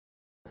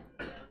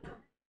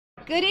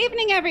Good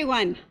evening,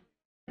 everyone.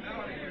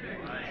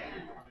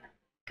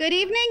 Good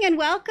evening and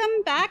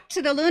welcome back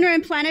to the Lunar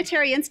and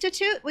Planetary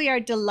Institute. We are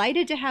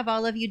delighted to have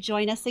all of you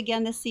join us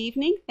again this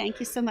evening. Thank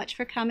you so much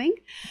for coming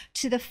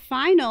to the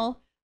final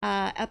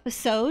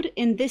episode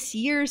in this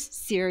year's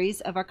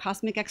series of our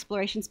Cosmic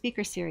Exploration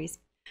Speaker Series.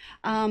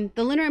 The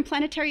Lunar and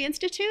Planetary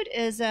Institute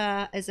is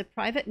a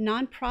private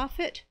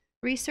nonprofit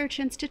research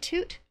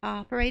institute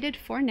operated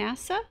for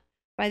NASA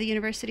by the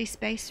University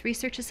Space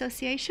Research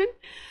Association.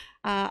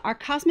 Our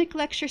Cosmic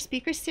Lecture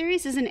Speaker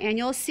Series is an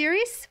annual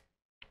series.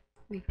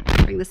 Let me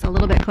bring this a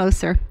little bit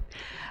closer.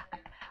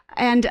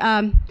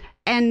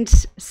 And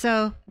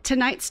so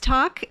tonight's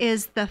talk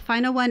is the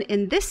final one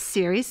in this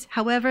series.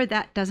 However,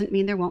 that doesn't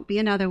mean there won't be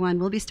another one.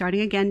 We'll be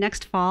starting again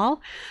next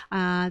fall.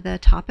 The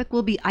topic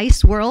will be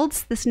ice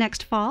worlds this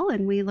next fall,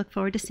 and we look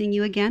forward to seeing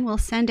you again. We'll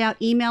send out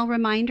email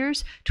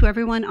reminders to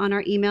everyone on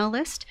our email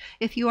list.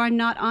 If you are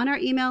not on our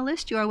email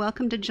list, you are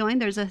welcome to join.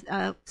 There's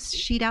a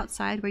sheet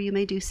outside where you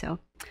may do so.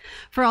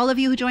 For all of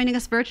you joining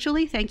us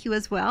virtually, thank you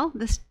as well.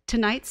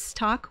 Tonight's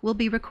talk will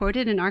be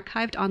recorded and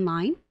archived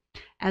online,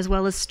 as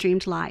well as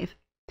streamed live.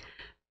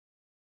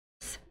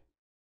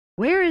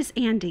 Where is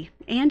Andy?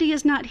 Andy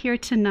is not here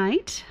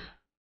tonight.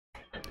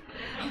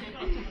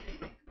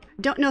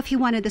 Don't know if he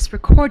wanted this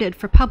recorded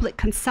for public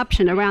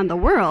consumption around the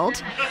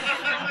world.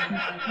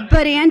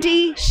 But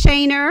Andy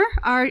Shaner,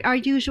 our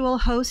usual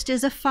host,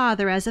 is a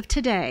father as of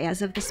today,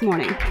 as of this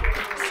morning.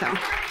 So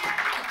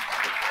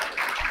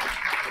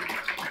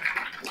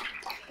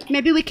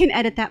maybe we can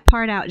edit that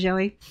part out,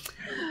 Joey.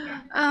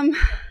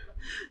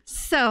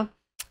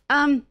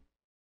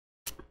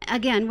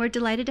 Again, we're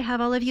delighted to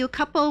have all of you. A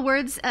couple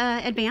words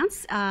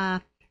advance.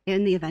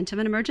 In the event of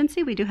an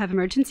emergency, we do have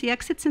emergency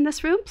exits in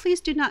this room.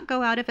 Please do not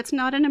go out if it's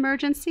not an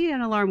emergency.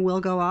 An alarm will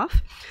go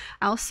off.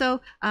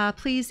 Also,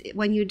 please,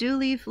 when you do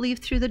leave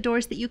through the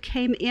doors that you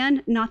came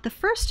in, not the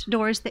first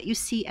doors that you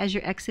see as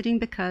you're exiting,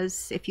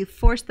 because if you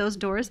force those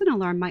doors, an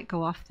alarm might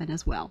go off then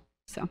as well.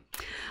 So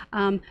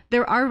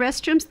there are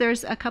restrooms.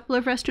 There's a couple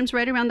of restrooms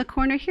right around the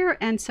corner here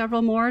and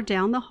several more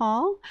down the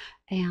hall.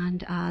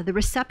 And the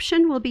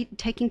reception will be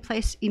taking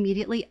place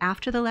immediately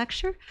after the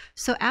lecture.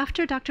 So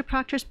after Dr.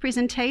 Prockter's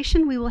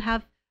presentation, we will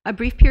have a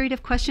brief period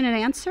of question and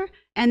answer,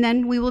 and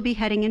then we will be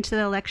heading into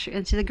the lecture,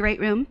 into the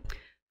great room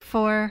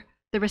for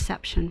the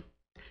reception.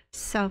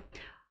 So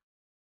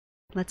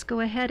let's go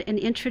ahead and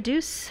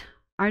introduce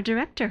our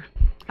director.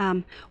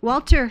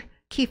 Walter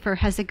Kiefer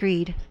has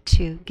agreed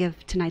to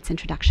give tonight's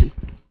introduction.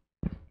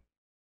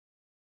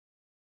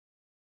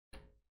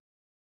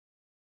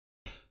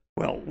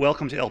 Well,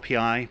 welcome to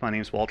LPI. My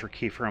name is Walter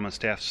Kiefer. I'm a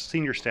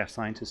senior staff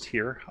scientist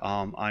here.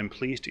 I'm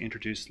pleased to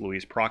introduce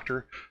Louise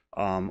Prockter,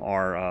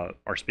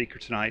 our speaker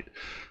tonight.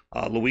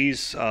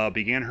 Louise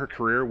began her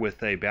career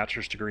with a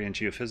bachelor's degree in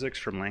geophysics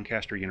from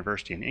Lancaster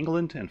University in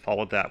England and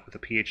followed that with a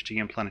PhD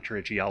in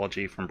planetary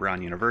geology from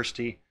Brown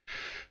University.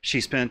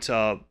 She spent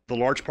the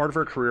large part of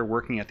her career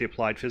working at the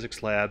Applied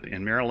Physics Lab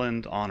in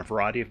Maryland on a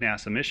variety of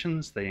NASA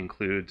missions. They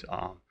include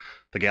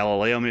the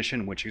Galileo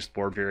mission, which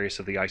explored various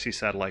of the icy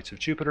satellites of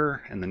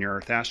Jupiter, and the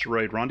Near-Earth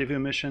Asteroid Rendezvous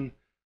mission.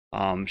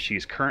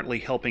 She's currently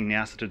helping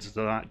NASA to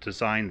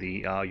design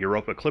the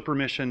Europa Clipper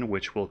mission,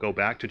 which will go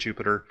back to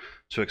Jupiter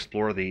to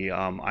explore the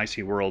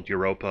icy world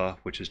Europa,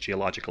 which is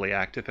geologically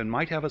active and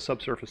might have a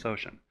subsurface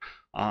ocean.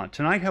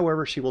 Tonight,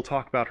 however, she will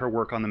talk about her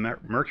work on the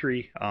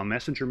Mercury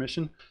messenger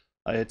mission.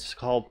 It's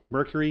called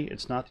Mercury.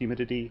 It's not the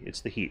humidity, it's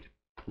the heat.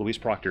 Louise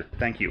Prockter,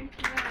 thank you.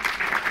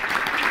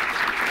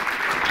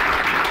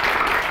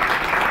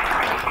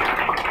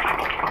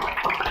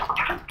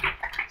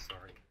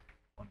 Sorry.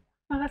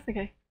 Oh, that's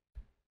okay.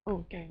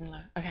 Oh, going low.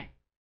 Okay.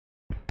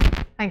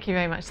 Thank you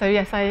very much. So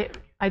yes, I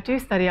do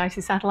study icy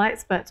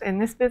satellites, but in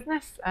this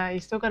business, you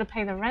still got to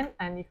pay the rent,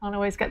 and you can't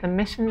always get the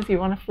missions you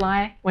want to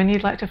fly when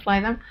you'd like to fly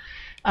them.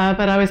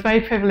 But I was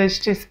very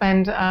privileged to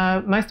spend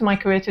most of my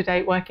career to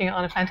date working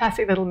on a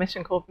fantastic little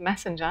mission called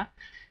Messenger.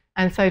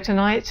 And so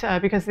tonight,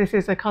 because this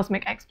is a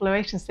cosmic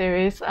exploration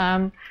series,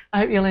 I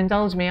hope you'll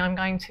indulge me. I'm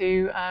going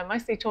to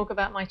mostly talk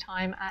about my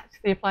time at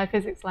the Applied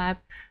Physics Lab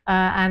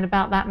and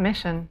about that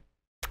mission.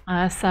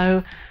 I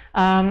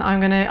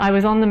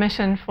was on the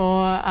mission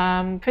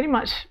for pretty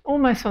much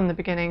almost from the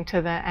beginning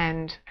to the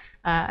end.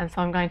 And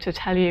so I'm going to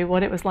tell you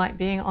what it was like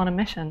being on a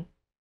mission.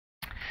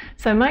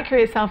 So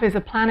Mercury itself is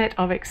a planet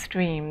of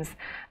extremes.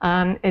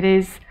 It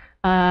is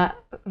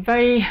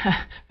very,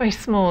 very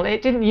small.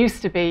 It didn't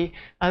used to be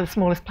the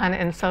smallest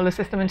planet in the solar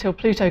system until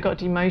Pluto got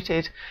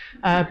demoted,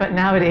 but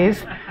now it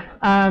is.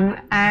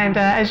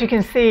 As you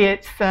can see,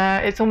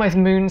 it's almost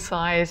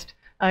moon-sized.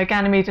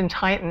 Ganymede and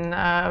Titan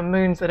are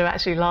moons that are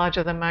actually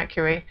larger than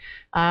Mercury,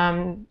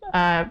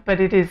 but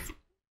it's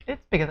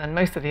bigger than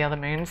most of the other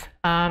moons.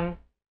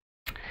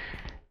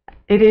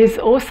 It is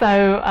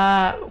also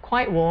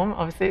quite warm.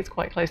 Obviously, it's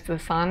quite close to the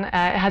sun. It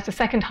has the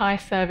second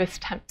highest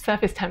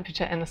surface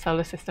temperature in the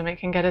solar system. It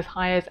can get as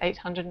high as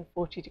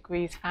 840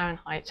 degrees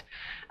Fahrenheit.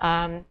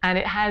 And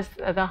it has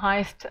the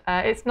highest,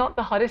 it's not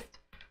the hottest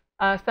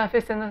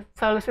surface in the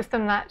solar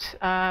system.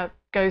 That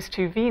goes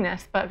to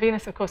Venus. But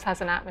Venus, of course,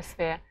 has an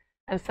atmosphere.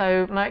 And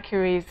so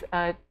Mercury's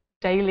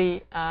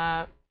daily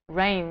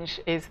range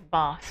is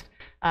vast.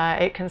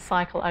 It can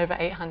cycle over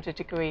 800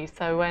 degrees.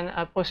 So when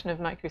a portion of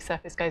Mercury's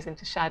surface goes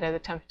into shadow, the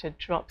temperature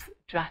drops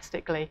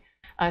drastically.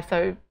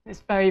 So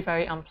it's very,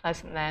 very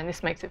unpleasant there, and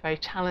this makes it very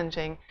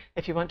challenging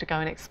if you want to go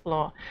and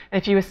explore.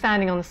 And if you were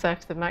standing on the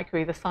surface of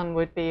Mercury, the sun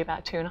would be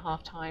about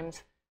 2.5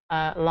 times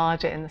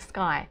larger in the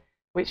sky,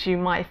 which you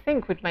might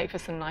think would make for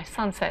some nice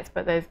sunsets,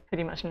 but there's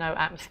pretty much no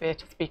atmosphere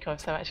to speak of,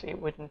 so actually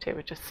it wouldn't. It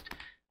would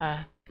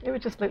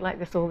just look like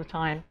this all the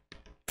time.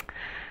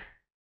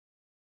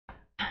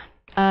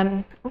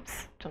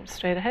 Oops, jumped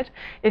straight ahead.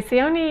 It's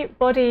the only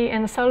body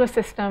in the solar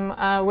system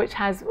which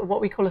has what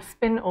we call a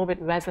spin-orbit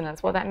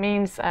resonance. What that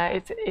means,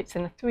 it's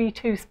in a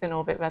 3-2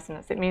 spin-orbit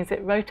resonance. It means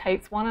it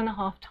rotates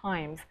 1.5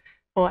 times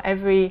for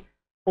every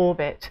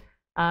orbit.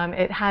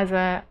 It has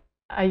a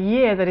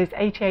year that is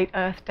 88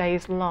 Earth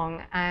days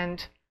long,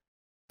 and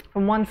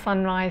from one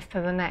sunrise to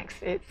the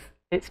next,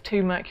 it's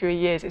 2 Mercury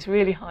years. It's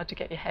really hard to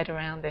get your head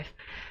around this,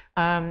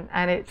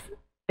 and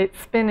its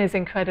spin is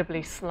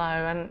incredibly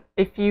slow. And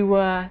if you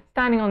were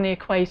standing on the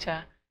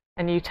equator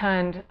and you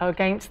turned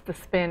against the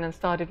spin and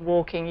started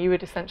walking, you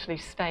would essentially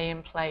stay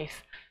in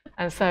place.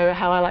 And so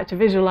how I like to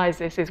visualize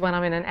this is when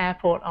I'm in an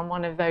airport on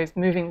one of those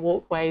moving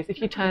walkways, if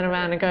you turn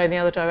around and go in the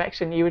other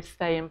direction, you would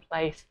stay in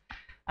place,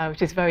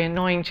 which is very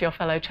annoying to your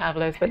fellow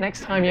travelers. But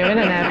next time you're in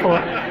an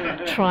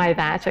airport, try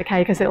that,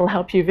 okay, because it will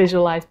help you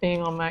visualize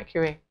being on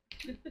Mercury.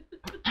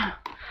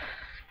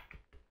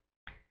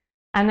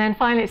 And then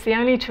finally, it's the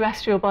only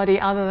terrestrial body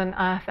other than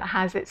Earth that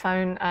has its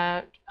own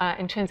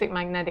intrinsic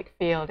magnetic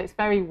field. It's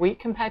very weak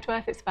compared to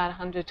Earth. It's about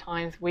 100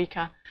 times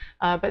weaker.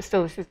 But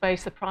still, this is very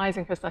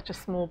surprising for such a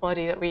small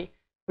body that we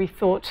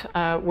thought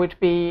would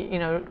be,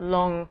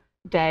 long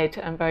dead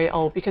and very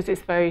old. Because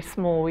it's very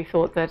small, we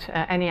thought that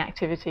any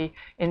activity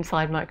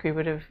inside Mercury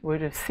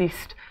would have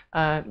ceased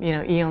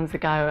eons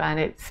ago, and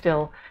it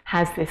still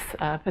has this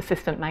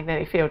persistent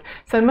magnetic field.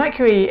 So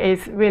Mercury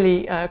is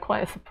really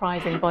quite a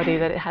surprising body,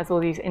 that it has all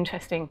these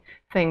interesting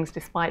things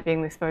despite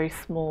being this very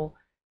small,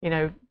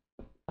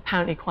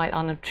 apparently quite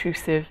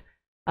unobtrusive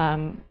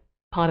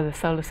part of the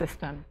solar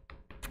system.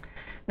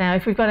 Now,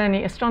 if we've got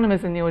any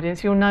astronomers in the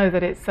audience, you'll know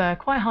that it's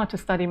quite hard to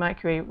study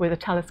Mercury with a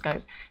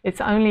telescope. It's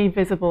only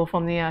visible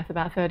from the Earth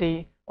about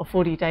 30 or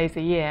 40 days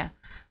a year.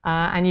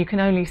 And you can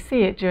only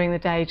see it during the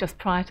day just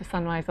prior to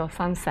sunrise or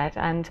sunset.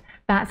 And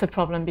that's a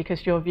problem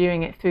because you're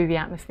viewing it through the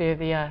atmosphere of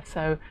the Earth.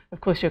 So,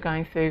 of course, you're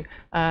going through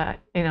a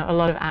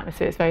lot of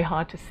atmosphere. It's very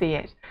hard to see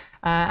it.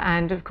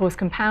 And, of course,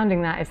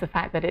 compounding that is the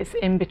fact that it's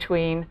in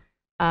between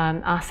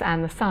us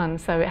and the sun.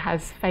 So it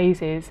has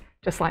phases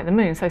just like the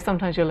moon. So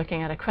sometimes you're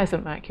looking at a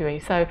crescent Mercury.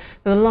 So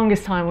for the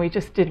longest time, we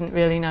just didn't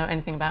really know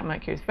anything about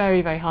Mercury. It's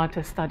very, very hard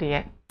to study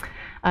it.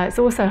 It's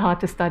also hard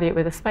to study it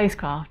with a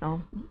spacecraft.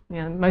 Now,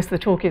 most of the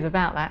talk is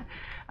about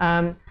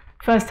that.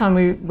 First time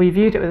we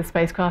viewed it with a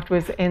spacecraft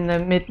was in the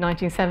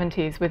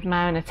mid-1970s with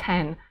Mariner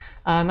 10.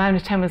 Mariner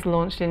 10 was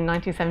launched in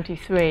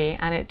 1973,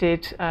 and it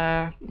did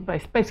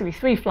basically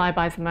 3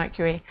 flybys of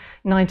Mercury,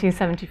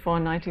 1974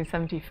 and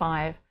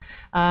 1975.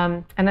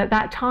 And at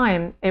that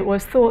time, it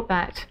was thought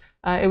that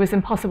it was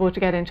impossible to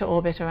get into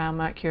orbit around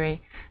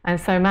Mercury. And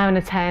so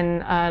Mariner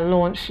 10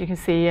 launched, you can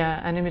see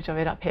an image of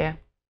it up here,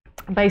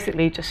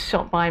 basically just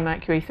shot by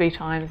Mercury 3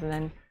 times, and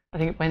then I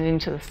think it went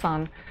into the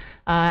sun.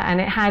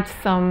 And it had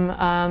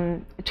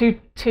some two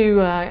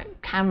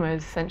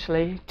cameras,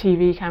 essentially,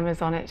 TV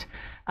cameras on it,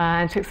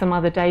 and took some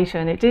other data,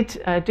 and it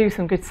did do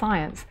some good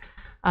science.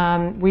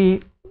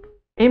 We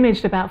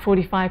imaged about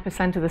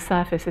 45% of the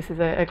surface. This is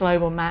a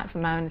global map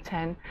from Mariner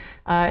 10.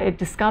 It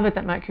discovered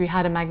that Mercury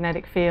had a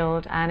magnetic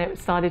field, and it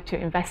started to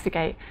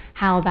investigate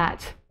how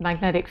that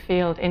magnetic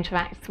field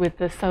interacts with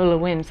the solar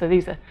wind. So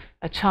these are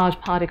charged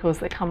particles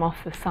that come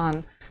off the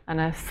sun and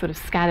are sort of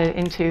scattered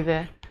into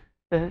the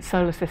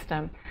solar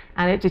system.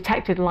 And it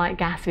detected light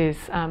gases,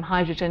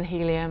 hydrogen,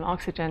 helium,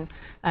 oxygen,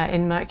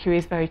 in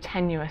Mercury's very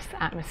tenuous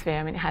atmosphere.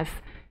 I mean,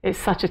 it's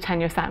such a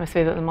tenuous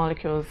atmosphere that the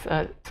molecules,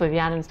 so the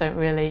atoms don't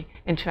really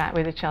interact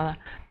with each other.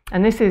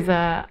 And this is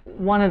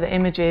one of the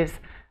images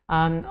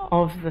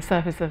of the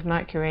surface of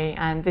Mercury.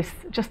 And this,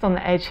 just on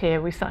the edge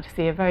here, we start to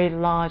see a very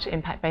large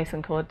impact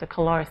basin called the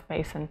Caloris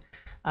Basin,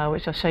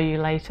 which I'll show you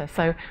later.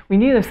 So we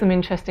knew there was some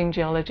interesting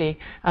geology,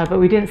 but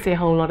we didn't see a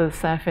whole lot of the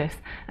surface.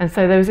 And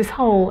so there was this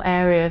whole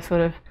area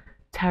sort of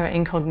terra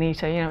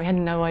incognita, we had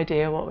no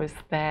idea what was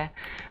there.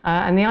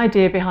 And the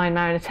idea behind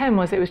Mariner 10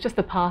 was it was just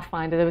a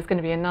pathfinder. There was going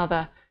to be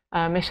another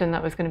mission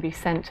that was going to be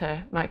sent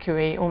to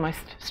Mercury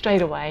almost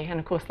straight away, and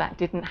of course that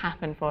didn't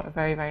happen for a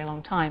very, very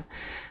long time.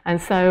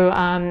 And so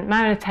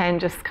Mariner 10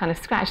 just kind of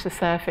scratched the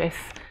surface.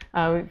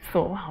 We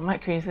thought, wow,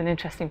 Mercury is an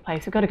interesting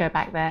place, we've got to go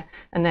back there,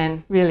 and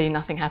then really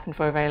nothing happened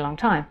for a very long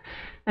time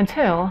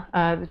until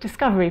the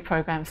Discovery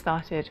program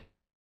started.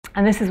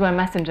 And this is where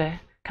Messenger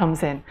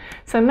comes in.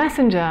 So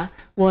Messenger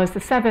was the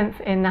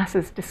 7th in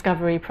NASA's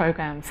Discovery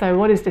program. So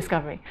what is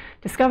Discovery?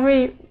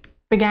 Discovery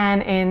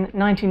began in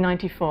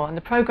 1994, and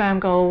the program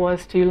goal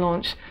was to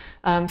launch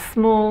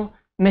small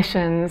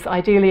missions,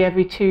 ideally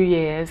every 2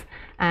 years,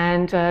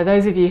 And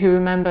those of you who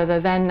remember the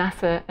then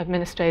NASA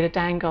Administrator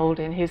Dan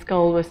Goldin, his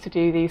goal was to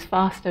do these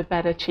faster,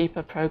 better,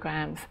 cheaper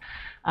programs.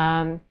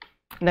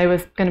 They were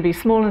going to be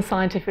small and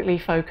scientifically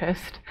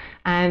focused,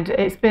 and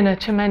it's been a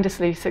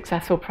tremendously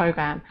successful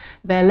program.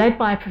 They're led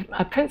by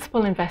a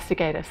principal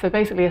investigator, so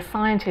basically a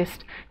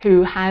scientist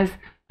who has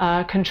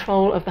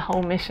control of the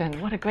whole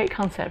mission. What a great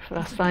concept for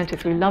us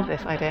scientists. We love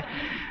this idea.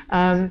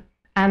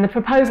 And the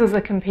proposals are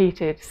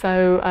competed.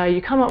 So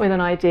you come up with an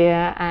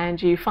idea and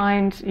you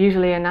find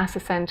usually a NASA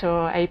center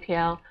or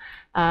APL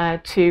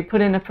to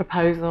put in a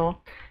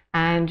proposal,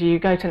 and you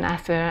go to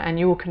NASA and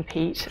you all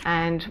compete,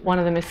 and one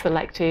of them is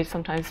selected,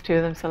 sometimes two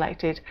of them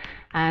selected,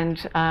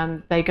 and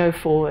they go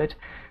forward.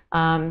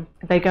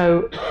 They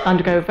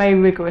undergo very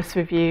rigorous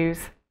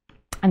reviews,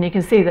 and you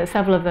can see that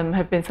several of them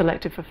have been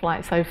selected for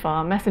flight so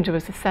far. Messenger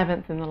was the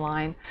 7th in the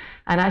line,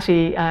 and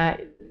actually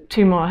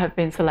 2 more have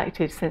been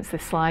selected since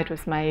this slide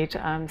was made.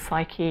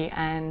 Psyche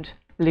and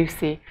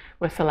Lucy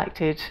were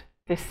selected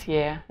this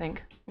year, I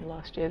think,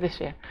 last year, this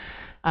year.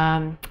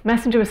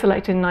 Messenger was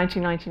selected in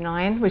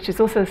 1999, which is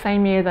also the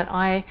same year that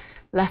I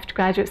left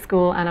graduate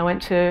school and I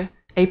went to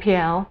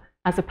APL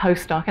as a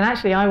postdoc. And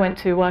actually I went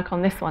to work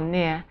on this one.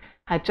 NEAR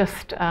had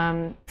just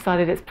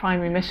started its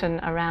primary mission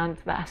around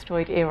the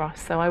asteroid Eros.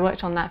 So I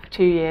worked on that for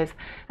 2 years,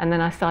 and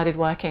then I started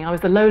working. I was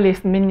the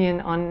lowliest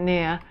minion on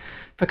NEAR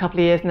for a couple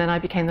of years, and then I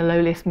became the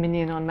lowliest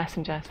minion on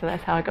Messenger. So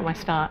that's how I got my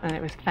start, and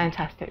it was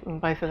fantastic on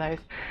both of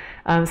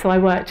those. So I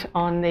worked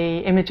on the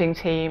imaging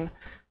team.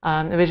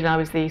 Originally I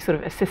was the sort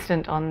of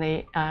assistant on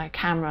the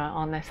camera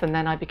on this, and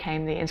then I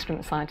became the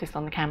instrument scientist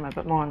on the camera,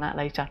 but more on that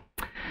later.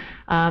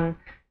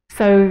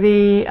 So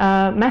the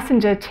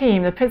Messenger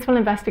team, the principal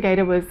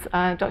investigator was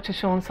Dr.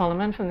 Sean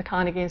Solomon from the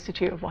Carnegie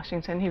Institute of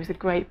Washington. He was a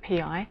great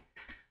PI.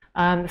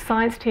 The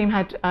science team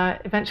had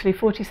eventually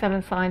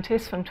 47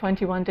 scientists from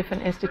 21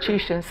 different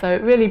institutions, so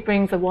it really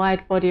brings a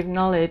wide body of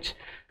knowledge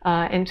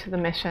into the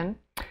mission.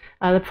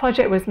 The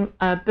project was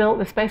built,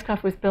 the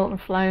spacecraft was built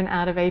and flown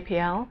out of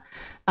APL.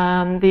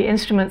 The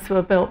instruments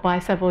were built by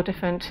several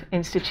different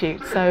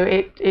institutes, so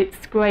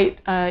it's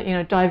great,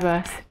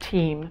 diverse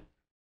team.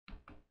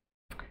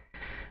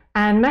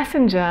 And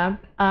Messenger,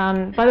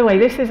 by the way,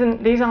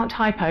 these aren't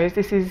typos.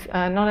 This is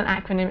not an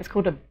acronym. It's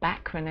called a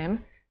backronym.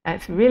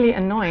 It's really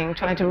annoying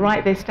trying to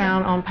write this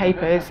down on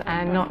papers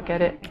and not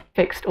get it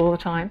fixed all the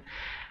time.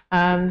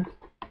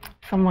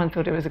 Someone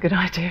thought it was a good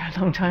idea a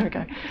long time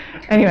ago.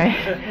 Anyway,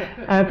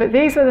 but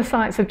these are the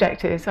science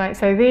objectives, right?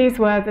 So these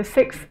were the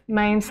 6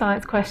 main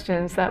science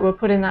questions that were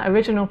put in that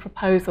original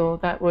proposal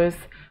that was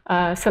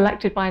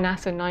selected by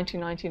NASA in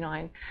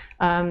 1999,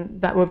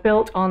 that were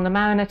built on the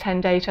Mariner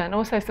 10 data and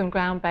also some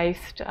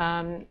ground-based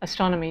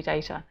astronomy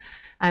data.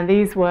 And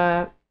these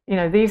were,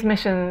 these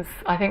missions,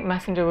 I think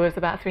Messenger was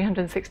about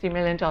 $360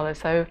 million.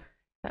 So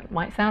that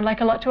might sound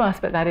like a lot to us,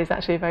 but that is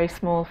actually a very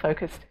small,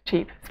 focused,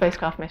 cheap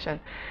spacecraft mission.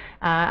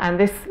 And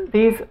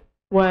these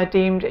were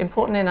deemed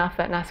important enough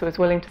that NASA was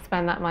willing to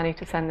spend that money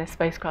to send this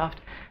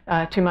spacecraft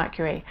to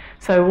Mercury.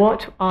 So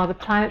what are the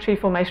planetary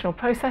formational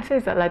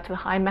processes that led to the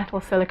high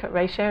metal-silicate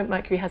ratio?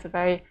 Mercury has a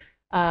very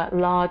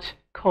large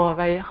core,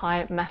 very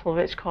high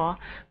metal-rich core.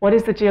 What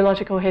is the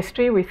geological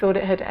history? We thought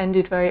it had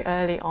ended very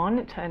early on.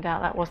 It turned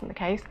out that wasn't the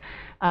case.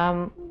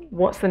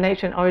 What's the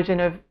nature and origin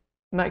of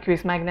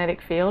Mercury's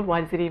magnetic field?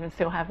 Why does it even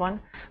still have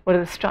one? What are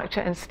the structure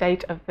and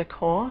state of the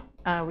core,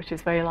 which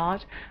is very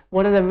large?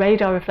 What are the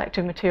radar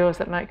reflective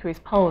materials at Mercury's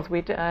poles?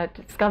 We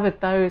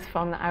discovered those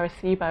from the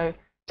Arecibo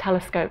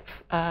telescope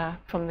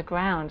from the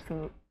ground,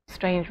 some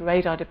strange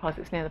radar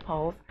deposits near the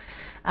poles.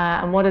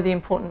 And what are the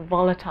important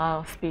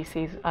volatile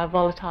species?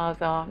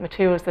 Volatiles are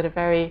materials that are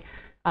very,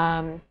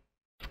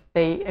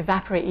 they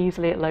evaporate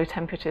easily at low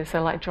temperatures,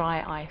 so like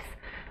dry ice.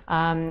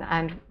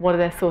 And what are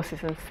their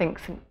sources and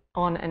sinks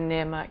on and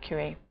near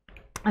Mercury?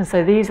 And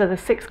so these are the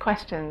 6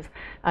 questions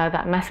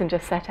that Messenger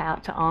set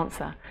out to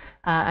answer.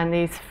 And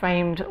these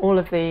framed all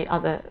of the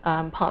other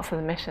parts of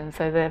the mission.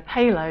 So the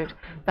payload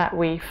that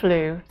we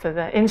flew, so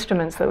the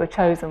instruments that were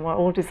chosen were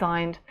all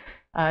designed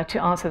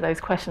to answer those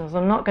questions.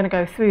 I'm not going to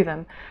go through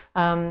them,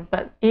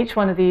 but each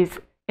one of these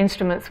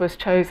instruments was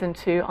chosen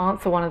to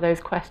answer one of those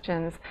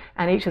questions,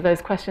 and each of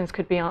those questions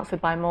could be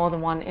answered by more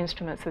than one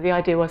instrument. So the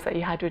idea was that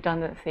you had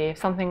redundancy. If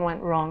something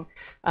went wrong,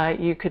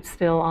 you could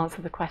still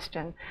answer the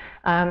question.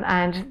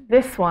 And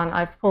this one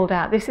I've pulled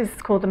out. This is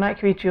called the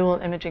Mercury Dual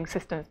Imaging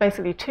System. It's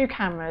basically 2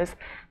 cameras,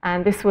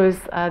 and this was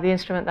the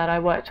instrument that I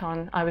worked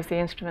on. I was the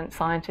instrument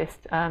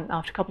scientist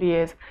after a couple of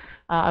years.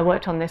 I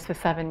worked on this for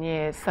 7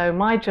 years. So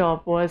my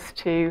job was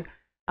to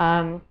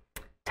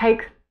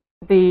take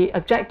the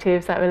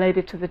objectives that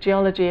related to the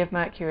geology of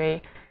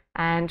Mercury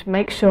and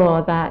make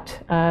sure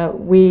that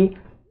we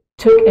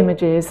took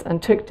images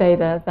and took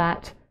data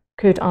that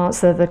could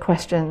answer the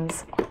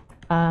questions,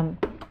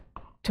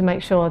 to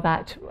make sure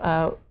that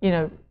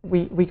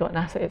we got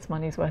NASA its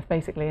money's worth,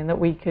 basically, and that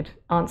we could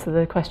answer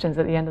the questions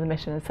at the end of the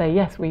mission and say,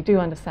 yes, we do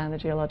understand the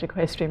geological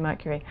history of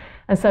Mercury.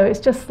 And so it's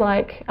just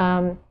like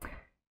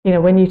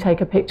when you take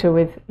a picture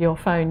with your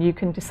phone, you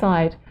can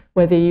decide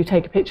whether you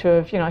take a picture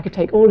of, I could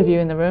take all of you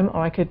in the room,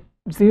 or I could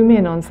zoom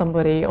in on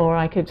somebody, or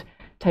I could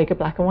take a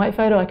black and white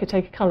photo, I could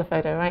take a color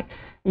photo, right?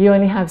 You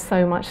only have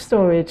so much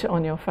storage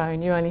on your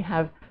phone. You only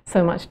have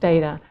so much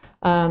data.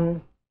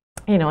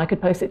 You know, I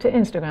could post it to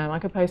Instagram, I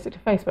could post it to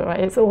Facebook, right?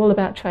 It's all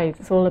about trades,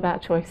 it's all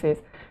about choices.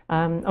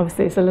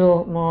 Obviously, it's a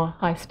little more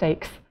high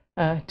stakes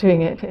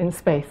doing it in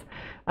space.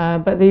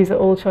 But these are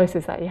all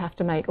choices that you have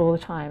to make all the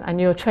time.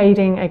 And you're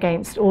trading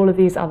against all of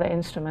these other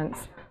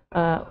instruments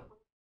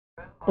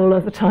all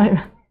of the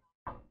time.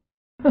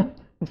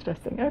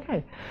 Interesting,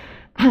 okay.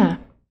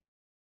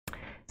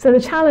 So the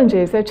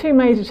challenges, there are two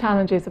major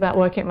challenges about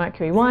working at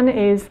Mercury. One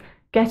is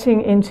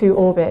getting into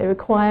orbit. It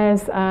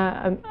requires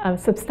a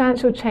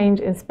substantial change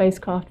in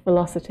spacecraft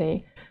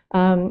velocity.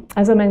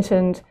 As I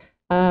mentioned,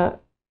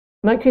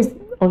 Mercury's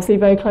obviously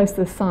very close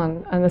to the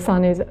Sun, and the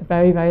Sun is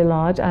very, very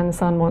large, and the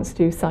Sun wants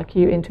to suck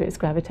you into its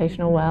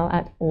gravitational well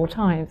at all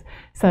times.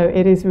 So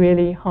it is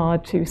really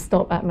hard to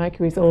stop at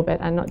Mercury's orbit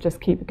and not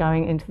just keep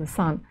going into the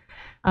Sun.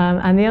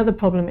 And the other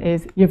problem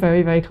is you're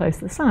very, very close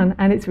to the Sun,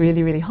 and it's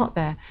really, really hot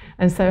there.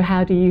 And so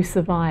how do you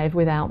survive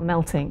without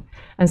melting?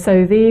 And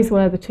so these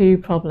were the two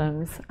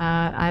problems.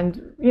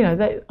 And you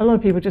know, a lot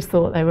of people just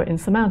thought they were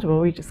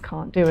insurmountable. We just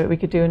can't do it. We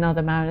could do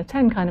another Mariner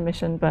 10 kind of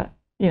mission, but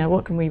you know,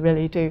 what can we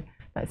really do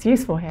that's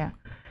useful here?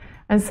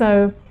 And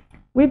so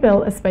we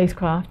built a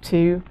spacecraft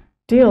to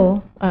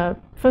deal,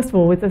 first of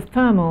all, with the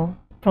thermal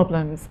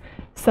problems.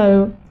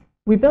 So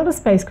we built a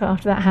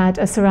spacecraft that had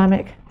a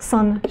ceramic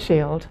sun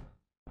shield.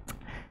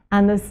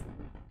 And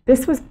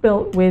this was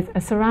built with a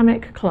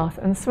ceramic cloth.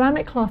 And the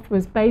ceramic cloth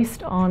was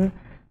based on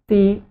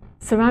the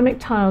ceramic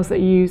tiles that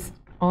you use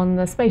on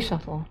the space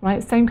shuttle,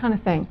 right? Same kind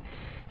of thing.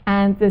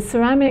 And the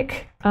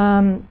ceramic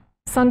sun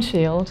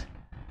shield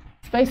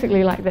is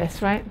basically like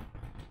this, right?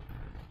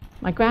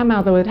 My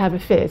grandmother would have a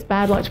fit. It's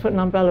bad luck to put an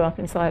umbrella up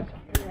inside.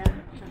 Yeah.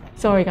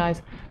 Sorry,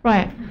 guys.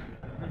 Right.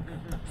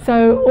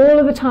 So all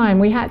of the time,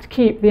 we had to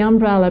keep the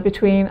umbrella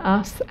between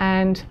us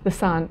and the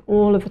Sun,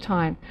 all of the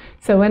time.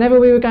 So whenever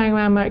we were going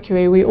around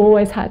Mercury, we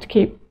always had to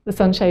keep the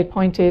sunshade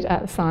pointed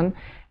at the Sun,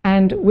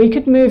 and we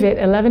could move it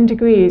 11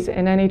 degrees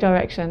in any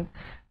direction.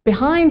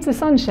 Behind the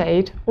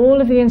sunshade, all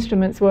of the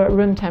instruments were at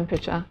room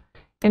temperature.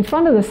 In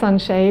front of the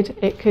sunshade,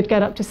 it could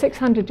get up to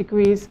 600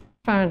 degrees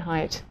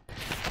Fahrenheit.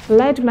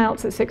 Lead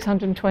melts at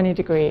 620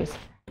 degrees.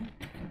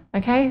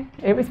 Okay,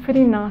 it was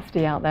pretty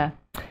nasty out there.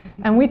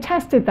 And we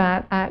tested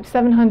that at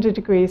 700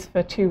 degrees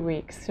for 2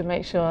 weeks to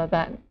make sure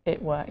that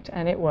it worked,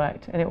 and it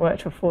worked, and it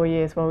worked for 4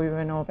 years while we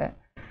were in orbit.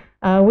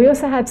 We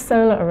also had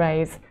solar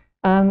arrays.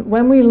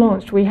 When we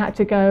launched, we had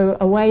to go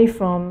away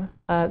from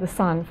the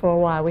Sun for a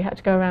while. We had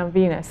to go around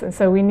Venus, and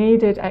so we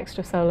needed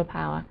extra solar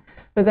power.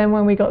 But then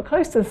when we got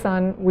close to the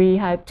Sun, we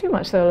had too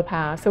much solar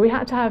power, so we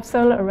had to have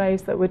solar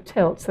arrays that would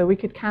tilt so we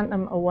could cant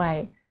them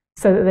away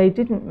so that they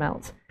didn't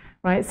melt.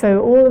 Right?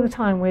 So all of the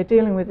time, we're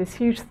dealing with this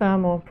huge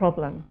thermal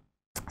problem.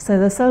 So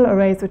the solar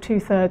arrays were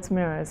 2/3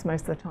 mirrors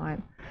most of the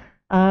time.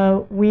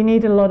 We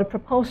needed a lot of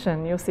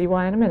propulsion. You'll see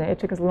why in a minute. It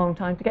took us a long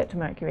time to get to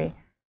Mercury.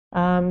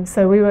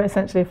 So we were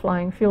essentially a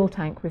flying fuel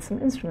tank with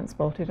some instruments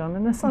bolted on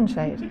and a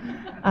sunshade.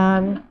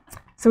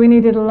 So we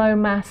needed a low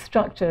mass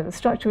structure. The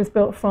structure was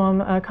built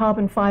from a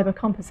carbon fiber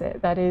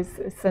composite that is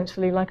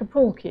essentially like a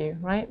pool cue,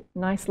 right?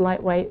 Nice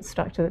lightweight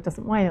structure that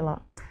doesn't weigh a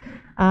lot.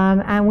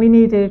 And we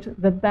needed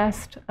the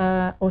best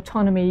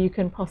autonomy you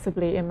can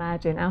possibly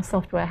imagine. Our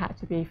software had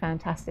to be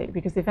fantastic,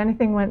 because if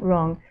anything went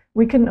wrong,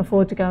 we couldn't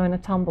afford to go in a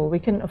tumble. We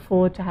couldn't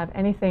afford to have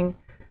anything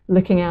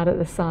looking out at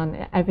the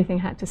Sun. Everything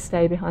had to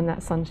stay behind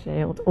that sun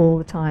shield all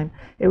the time.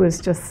 It was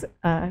just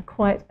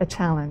quite a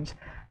challenge,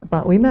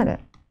 but we met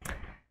it.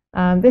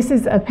 This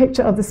is a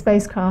picture of the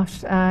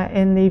spacecraft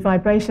in the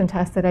vibration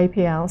test at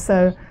APL.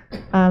 So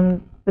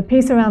the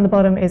piece around the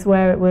bottom is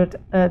where it would,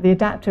 the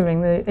adapter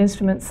ring, the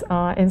instruments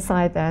are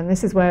inside there, and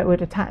this is where it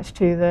would attach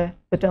to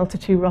the Delta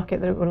II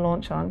rocket that it would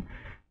launch on.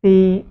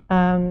 The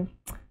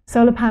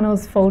solar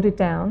panels folded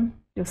down,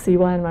 you'll see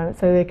why in a moment,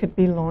 so they could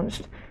be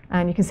launched.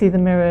 And you can see the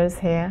mirrors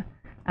here.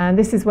 And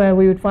this is where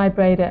we would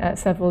vibrate it at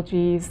several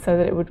Gs so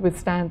that it would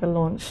withstand the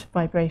launch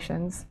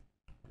vibrations.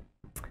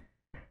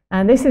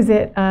 And this is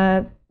it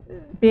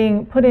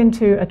being put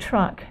into a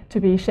truck to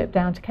be shipped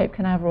down to Cape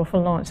Canaveral for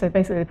launch. So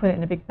basically they put it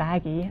in a big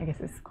baggie. I guess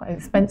it's quite an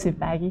expensive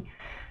baggie.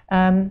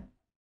 And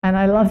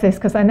I love this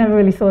because I never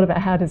really thought about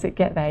how does it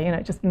get there. You know,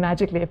 it just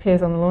magically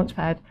appears on the launch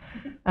pad.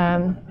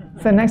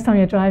 So next time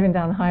you're driving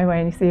down the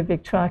highway and you see a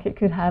big truck, it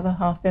could have a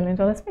 $500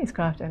 million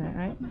spacecraft in it,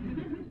 right?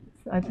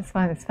 So I just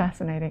find this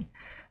fascinating.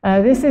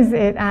 This is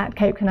it at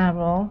Cape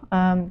Canaveral.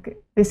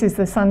 This is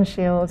the sun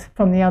shield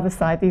from the other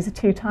side. These are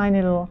two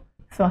tiny little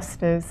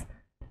thrusters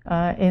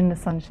in the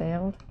sun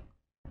shield.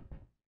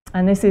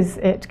 And this is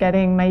it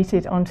getting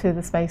mated onto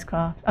the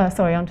spacecraft,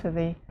 onto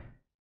the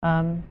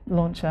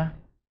launcher.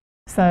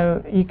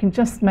 So you can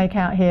just make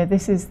out here,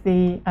 this is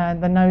the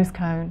nose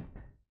cone.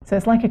 So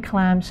it's like a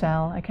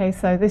clamshell, okay?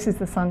 So this is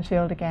the sun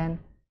shield again.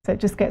 So it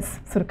just gets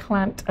sort of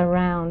clamped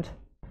around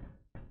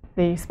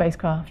the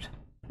spacecraft.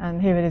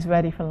 And here it is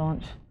ready for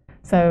launch.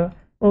 So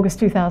August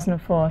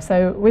 2004.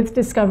 So with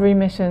Discovery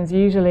missions,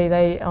 usually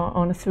they are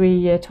on a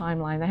 3-year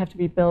timeline. They have to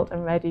be built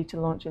and ready to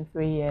launch in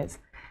 3 years.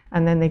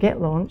 And then they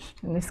get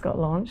launched, and this got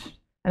launched.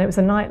 And it was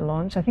a night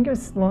launch. I think it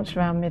was launched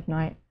around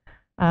midnight.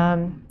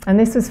 And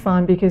this was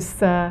fun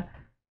because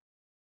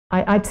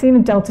I'd seen a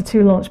Delta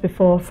II launch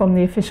before from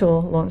the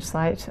official launch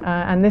site.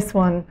 And this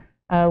one,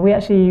 we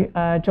actually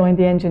joined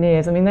the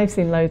engineers. I mean, they've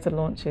seen loads of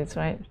launches,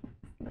 right?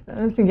 I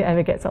don't think it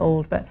ever gets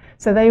old, but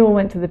so they all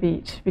went to the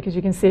beach because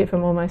you can see it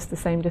from almost the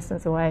same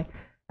distance away,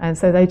 and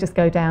so they just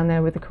go down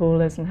there with the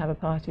coolers and have a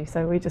party.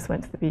 So we just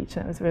went to the beach,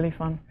 and it was really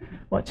fun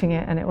watching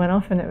it, and it went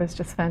off, and it was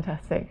just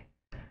fantastic.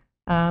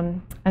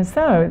 And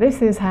so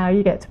this is how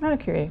you get to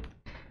Mercury,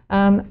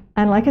 and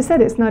like I said,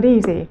 it's not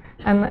easy.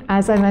 And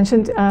as I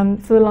mentioned,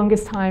 for the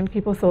longest time,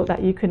 people thought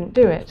that you couldn't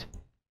do it.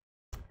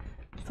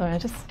 Sorry, I'm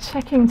just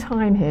checking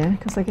time here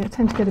because I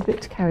tend to get a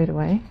bit carried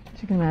away,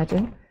 as you can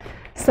imagine.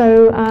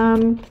 So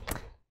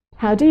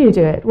how do you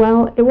do it?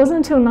 Well, it wasn't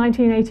until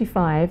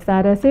 1985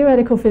 that a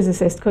theoretical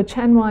physicist called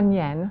Chen-Wan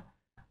Yen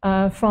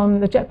from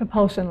the Jet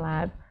Propulsion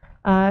Lab,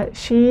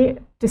 she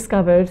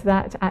discovered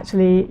that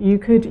actually you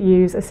could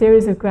use a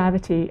series of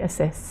gravity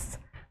assists.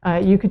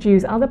 You could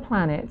use other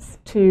planets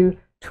to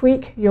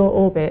tweak your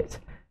orbit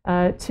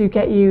to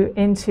get you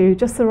into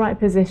just the right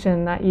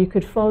position that you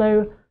could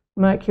follow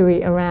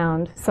Mercury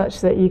around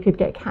such that you could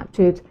get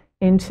captured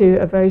into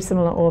a very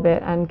similar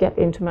orbit and get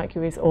into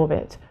Mercury's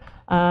orbit.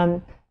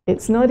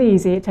 It's not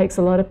easy, it takes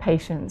a lot of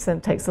patience and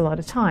it takes a lot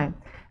of time.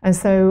 And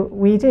so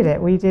we did it.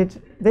 We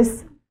did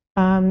this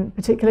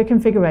particular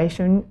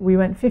configuration. We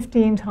went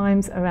 15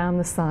 times around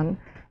the sun.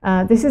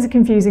 This is a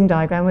confusing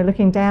diagram. We're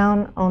looking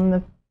down on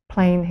the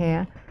plane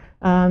here.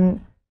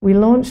 We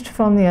launched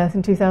from the Earth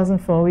in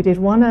 2004. We did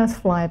 1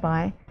 Earth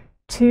flyby,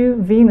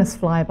 2 Venus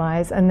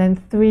flybys, and then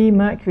 3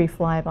 Mercury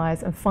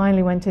flybys, and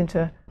finally went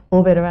into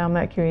orbit around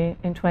Mercury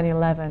in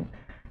 2011.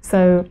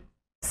 So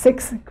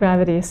 6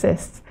 gravity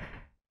assists.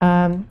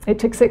 It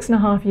took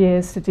 6.5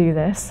 years to do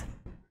this.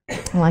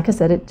 And like I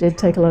said, it did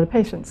take a lot of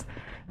patience.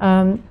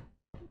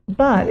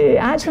 But it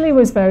actually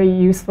was very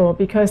useful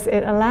because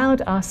it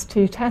allowed us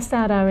to test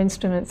out our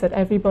instruments at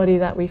every body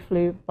that we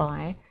flew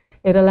by.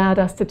 It allowed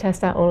us to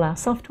test out all our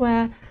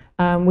software.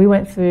 We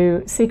went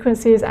through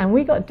sequences and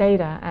we got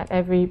data at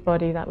every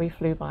body that we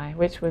flew by,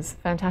 which was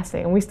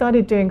fantastic. And we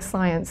started doing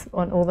science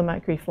on all the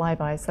Mercury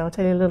flybys, so I'll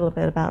tell you a little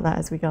bit about that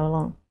as we go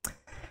along.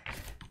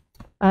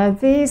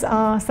 These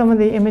are some of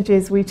the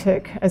images we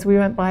took as we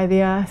went by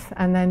the Earth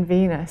and then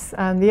Venus.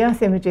 The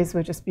Earth images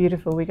were just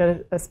beautiful. We got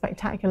a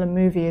spectacular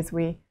movie as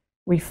we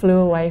flew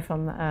away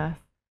from the Earth.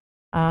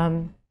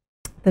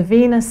 The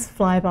Venus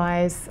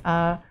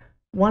flybys,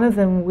 one of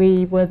them,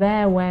 we were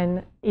there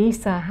when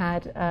ESA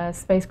had a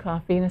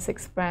spacecraft, Venus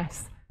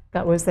Express,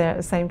 that was there at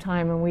the same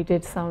time, and we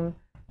did some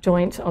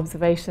joint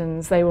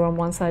observations. They were on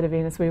one side of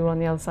Venus, we were on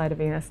the other side of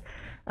Venus.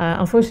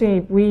 Unfortunately,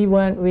 we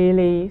weren't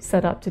really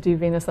set up to do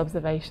Venus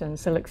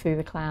observations, to look through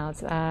the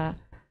clouds.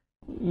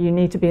 You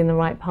need to be in the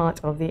right part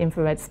of the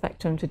infrared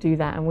spectrum to do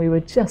that, and we were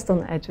just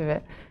on the edge of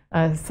it.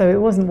 So it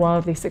wasn't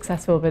wildly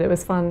successful, but it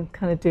was fun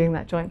kind of doing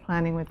that joint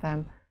planning with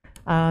them.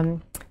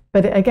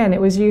 But again, it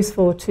was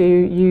useful to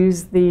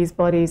use these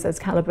bodies as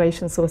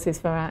calibration sources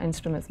for our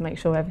instruments, make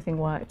sure everything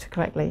worked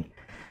correctly.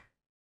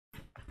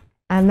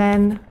 And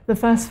then the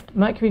first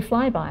Mercury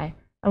flyby.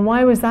 And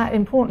why was that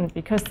important?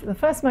 Because the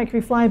first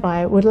Mercury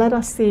flyby would let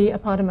us see a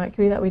part of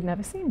Mercury that we'd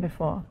never seen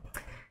before.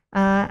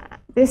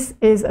 This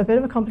is a bit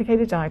of a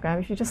complicated diagram.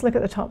 If you just look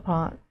at the top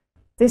part,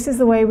 this is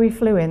the way we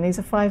flew in. These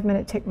are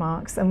 5-minute tick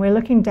marks, and we're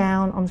looking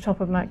down on the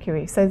top of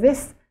Mercury. So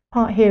this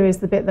part here is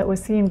the bit that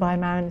was seen by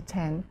Mariner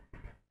 10.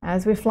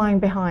 As we're flying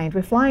behind,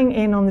 we're flying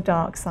in on the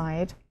dark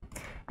side.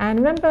 And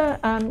remember,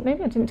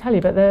 maybe I didn't tell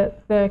you, but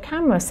the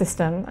camera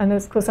system, and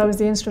of course I was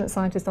the instrument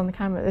scientist on the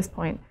camera at this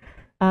point,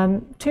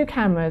 2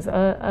 cameras,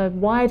 a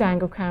wide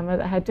angle camera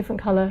that had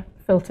different color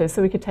filters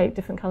so we could take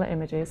different color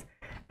images,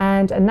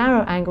 and a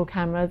narrow angle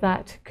camera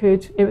that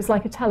could, it was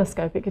like a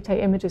telescope, it could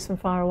take images from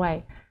far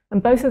away.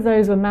 And both of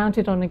those were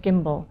mounted on a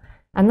gimbal.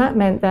 And that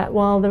meant that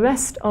while the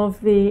rest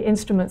of the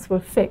instruments were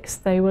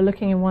fixed, they were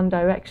looking in one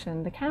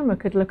direction, the camera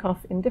could look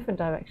off in different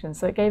directions,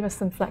 so it gave us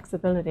some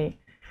flexibility.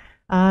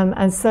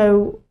 And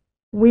so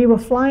we were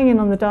flying in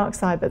on the dark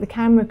side, but the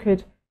camera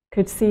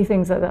could see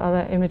things that the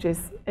other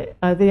images,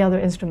 the other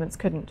instruments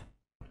couldn't.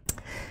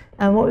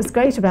 And what was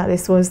great about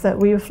this was that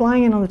we were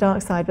flying in on the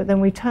dark side, but then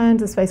we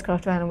turned the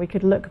spacecraft around and we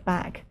could look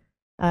back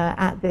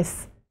at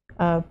this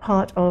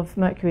part of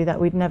Mercury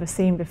that we'd never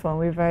seen before, and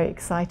we were very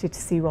excited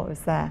to see what was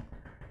there.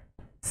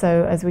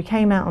 So as we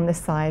came out on this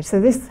side, so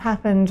this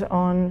happened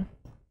on,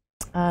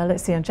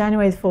 let's see, on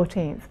January the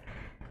 14th.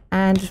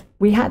 And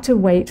we had to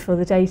wait for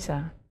the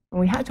data. And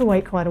we had to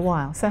wait quite a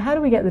while. So how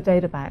do we get the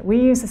data back? We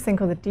use this thing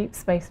called the Deep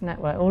Space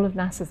Network. All of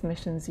NASA's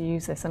missions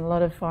use this, and a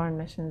lot of foreign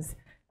missions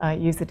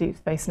use the Deep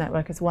Space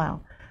Network as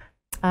well.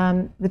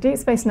 The Deep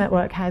Space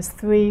Network has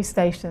 3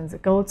 stations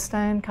at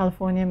Goldstone,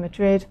 California,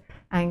 Madrid,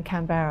 and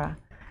Canberra.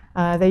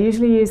 They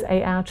usually use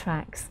 8-hour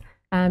tracks.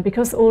 And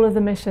because all of the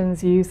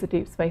missions use the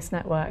Deep Space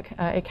Network,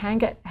 it can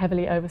get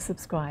heavily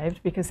oversubscribed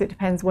because it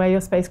depends where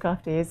your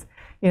spacecraft is.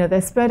 You know,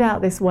 they're spread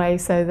out this way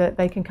so that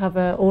they can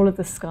cover all of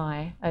the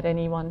sky at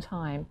any one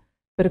time.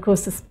 But of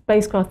course, the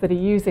spacecraft that are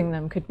using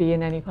them could be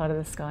in any part of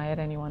the sky at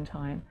any one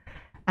time.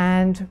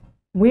 And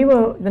we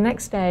were, the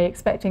next day,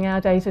 expecting our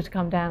data to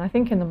come down, I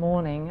think in the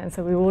morning. And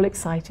so we were all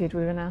excited.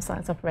 We were in our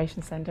Science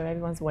Operations Center.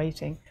 Everyone's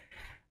waiting.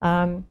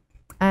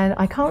 And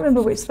I can't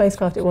remember which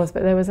spacecraft it was,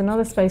 but there was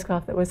another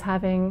spacecraft that was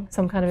having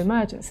some kind of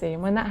emergency.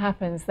 And when that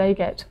happens, they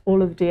get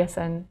all of the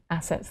DSN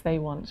assets they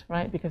want,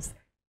 right? Because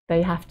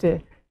they have to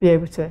be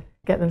able to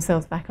get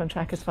themselves back on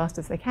track as fast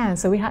as they can.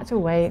 So we had to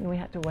wait, and we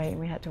had to wait, and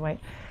we had to wait.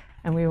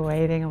 And we were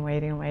waiting and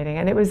waiting and waiting.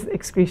 And it was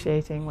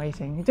excruciating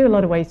waiting. You do a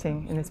lot of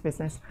waiting in this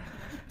business.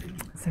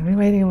 So we were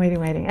waiting and waiting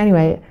and waiting.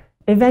 Anyway,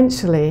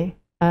 eventually,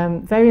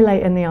 very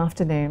late in the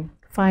afternoon,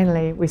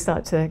 finally, we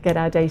start to get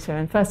our data.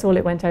 And first of all,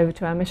 it went over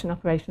to our Mission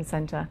Operations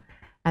Center.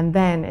 And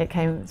then it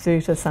came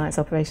through to the Science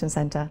Operations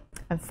Center.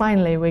 And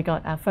finally, we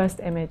got our first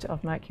image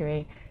of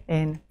Mercury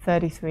in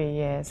 33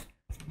 years.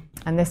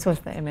 And this was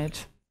the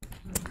image.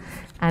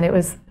 And it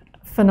was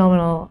a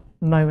phenomenal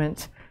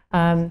moment.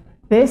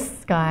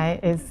 This guy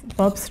is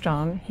Bob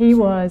Strum. He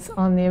was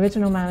on the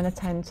original Mariner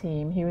 10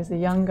 team. He was a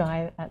young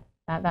guy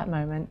at that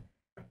moment.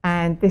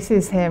 And this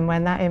is him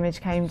when that image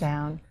came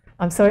down.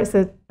 I'm sorry it's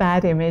a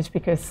bad image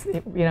because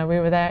we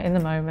were there in the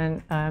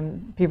moment.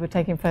 People were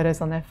taking photos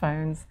on their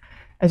phones.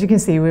 As you can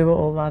see, we were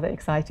all rather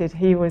excited.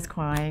 He was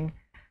crying.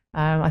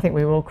 I think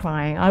we were all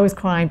crying. I was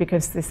crying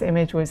because this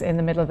image was in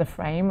the middle of the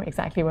frame,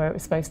 exactly where it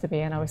was supposed to be,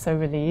 and I was so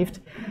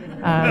relieved.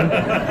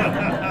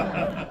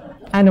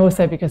 And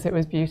also because it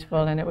was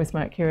beautiful and it was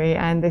Mercury,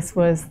 and this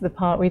was the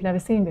part we'd never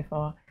seen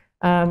before.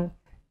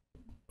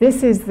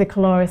 This is the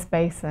Colores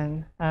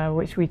Basin,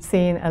 which we'd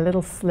seen a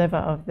little sliver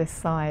of this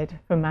side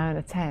from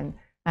Mariner 10.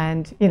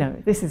 And,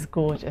 this is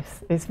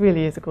gorgeous. This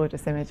really is a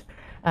gorgeous image.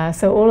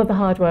 So all of the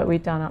hard work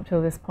we'd done up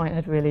till this point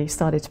had really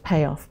started to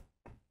pay off.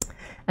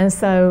 And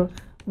so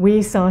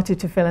we started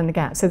to fill in the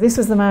gaps. So this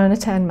was the Mariner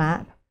 10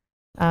 map.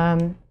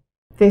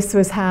 This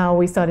was how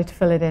we started to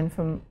fill it in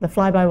from the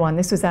flyby one.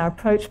 This was our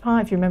approach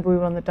part. If you remember, we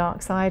were on the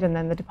dark side, and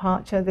then the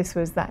departure. This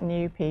was that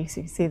new piece.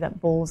 You can see that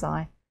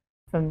bullseye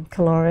from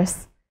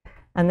Colores.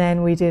 And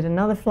then we did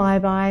another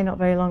flyby not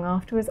very long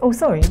afterwards. Oh,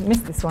 sorry,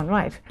 missed this one,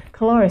 right.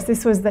 Colores,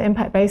 this was the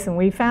impact basin.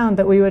 We found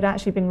that we had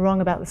actually been wrong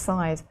about the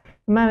size.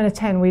 From Mariner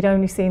 10, we'd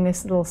only seen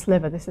this little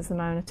sliver. This is the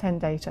Mariner 10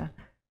 data.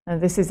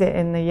 And this is it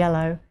in the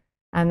yellow.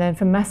 And then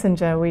from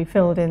Messenger, we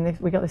filled in,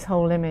 we got this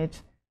whole image.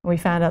 And we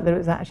found out that it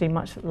was actually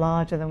much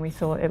larger than we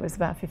thought. It was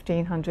about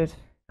 1,500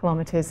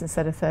 kilometers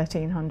instead of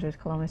 1,300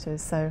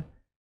 kilometers. So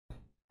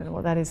I don't know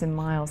what that is in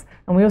miles.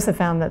 And we also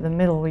found that in the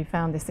middle, we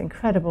found this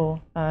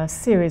incredible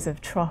series of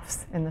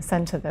troughs in the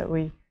center that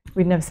we'd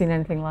never seen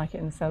anything like it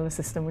in the solar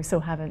system. We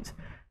still haven't.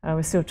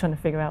 We're still trying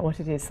to figure out what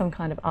it is, some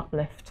kind of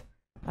uplift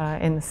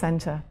in the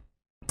center.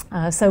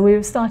 So we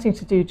were starting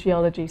to do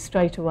geology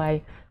straight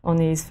away on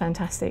these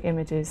fantastic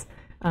images,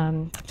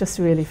 just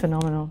really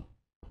phenomenal.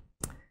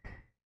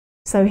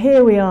 So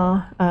here we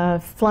are,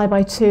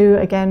 flyby 2,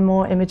 again,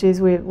 more images.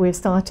 We're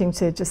starting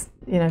to just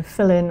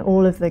fill in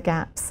all of the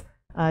gaps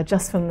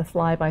just from the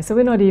flyby. So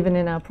we're not even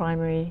in our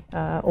primary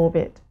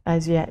orbit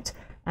as yet,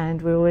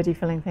 and we're already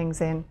filling things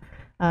in.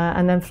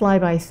 And then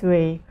flyby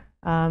 3,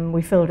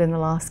 we filled in the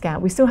last gap.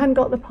 We still hadn't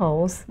got the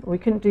poles. We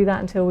couldn't do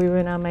that until we were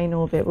in our main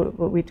orbit,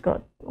 but we'd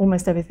got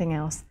almost everything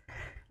else.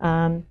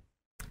 And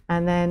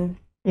then,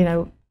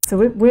 so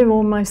we're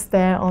almost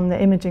there on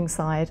the imaging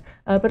side.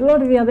 But a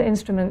lot of the other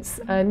instruments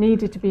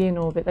needed to be in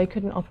orbit. They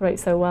couldn't operate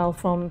so well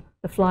from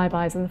the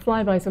flybys, and the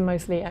flybys are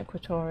mostly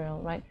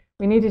equatorial, right?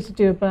 We needed to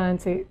do a burn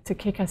to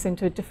kick us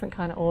into a different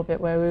kind of orbit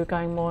where we were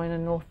going more in a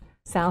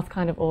north-south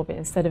kind of orbit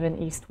instead of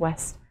an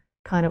east-west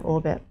kind of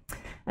orbit.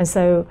 And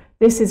so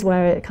this is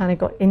where it kind of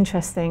got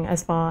interesting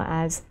as far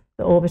as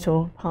the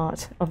orbital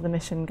part of the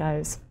mission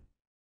goes.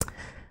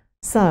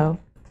 So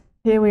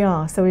here we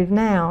are. So we've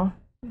now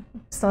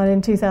started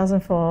in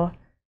 2004,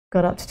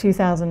 got up to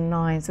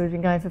 2009. So we've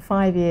been going for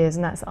 5 years,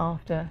 and that's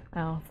after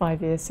our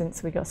 5 years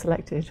since we got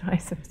selected,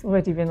 right? So it's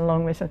already been a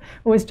long mission. I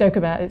always joke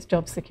about it's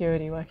job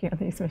security working on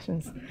these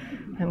missions.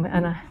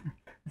 And I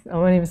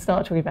won't even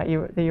start talking about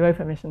the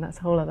Europa mission. That's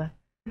a whole other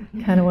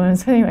can of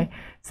worms. Anyway,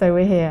 so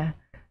we're here.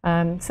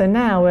 So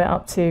now we're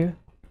up to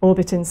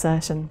orbit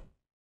insertion.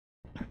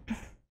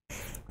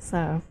 So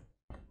I'll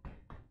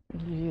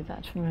review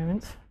that for a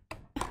moment.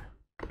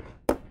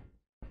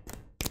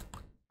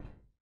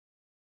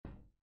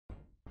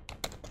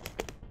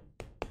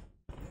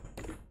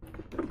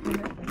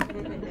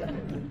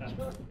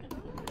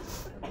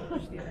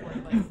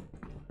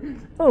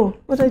 Oh,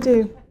 what did I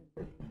do?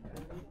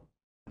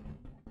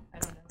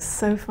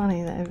 So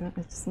funny that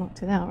I just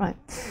knocked it out. Right.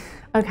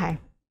 Okay.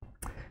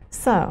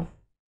 So,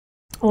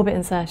 orbit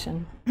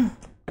insertion.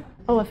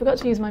 Oh, I forgot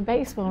to use my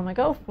baseball and my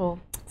golf ball.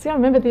 See, I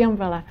remembered the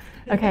umbrella.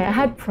 Okay, I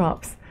had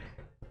props.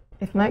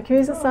 If Mercury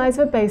is the size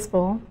of a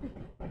baseball,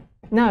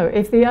 no,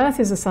 if the Earth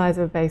is the size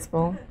of a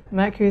baseball,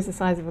 Mercury is the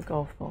size of a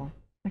golf ball.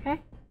 Okay?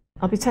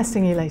 I'll be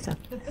testing you later.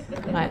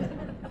 Right.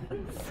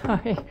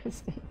 Sorry,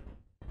 Christine.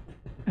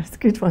 That's a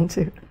good one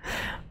too.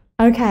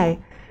 Okay,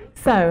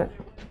 so.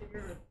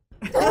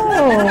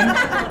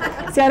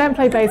 Oh. See, I don't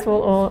play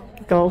baseball or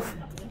golf.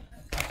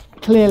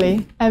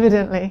 Clearly,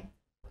 evidently.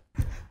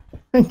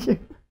 Thank you.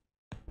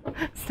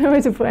 There's no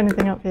way to put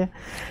anything up here.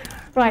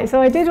 Right,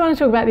 so I did want to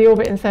talk about the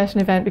orbit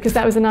insertion event because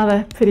that was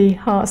another pretty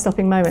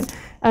heart-stopping moment.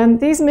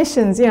 These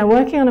missions,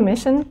 working on a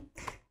mission,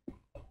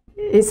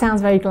 it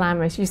sounds very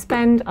glamorous. You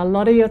spend a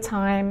lot of your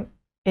time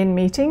in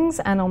meetings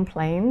and on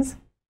planes,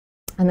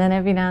 and then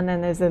every now and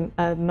then there's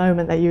a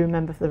moment that you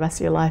remember for the rest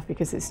of your life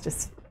because it's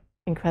just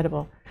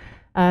incredible.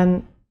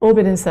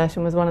 Orbit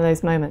insertion was one of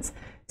those moments.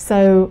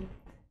 So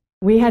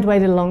we had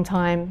waited a long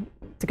time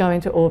to go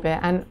into orbit,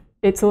 and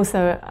it's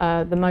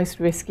also the most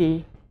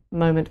risky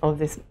moment of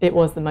this. It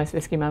was the most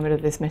risky moment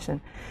of this mission.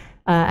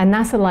 And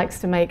NASA likes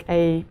to make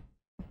a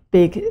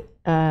big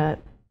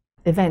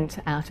event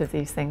out of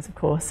these things, of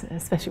course,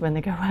 especially when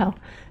they go well,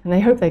 and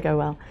they hope they go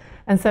well.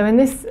 And so in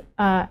this,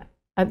 at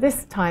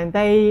this time,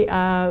 they,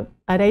 at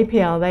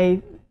APL,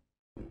 they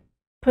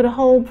put a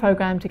whole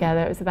program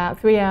together. It was about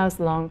 3 hours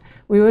long.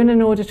 We were in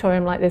an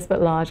auditorium like this,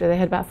 but larger. They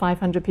had about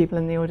 500 people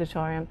in the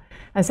auditorium.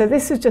 And so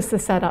this was just the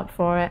setup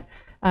for it.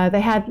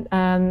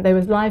 They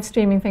was live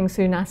streaming things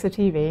through NASA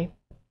TV.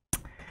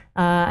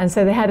 And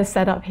so they had a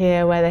setup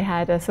here where they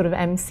had a sort of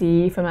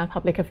MC from our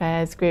public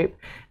affairs group,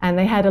 and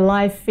they had a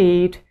live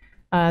feed.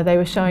 They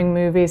were showing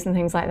movies and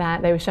things like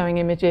that. They were showing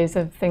images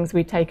of things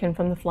we'd taken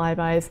from the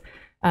flybys,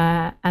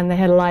 and they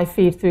had a live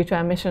feed through to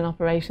our Mission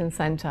Operations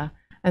Center.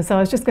 And so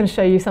I was just going to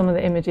show you some of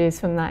the images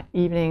from that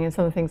evening and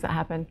some of the things that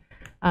happened,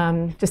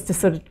 just to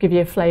sort of give you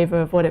a flavor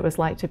of what it was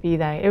like to be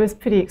there. It was a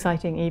pretty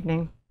exciting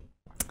evening.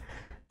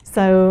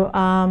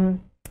 So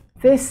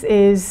this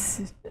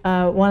is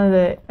one of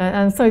the,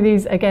 and so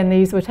these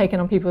were taken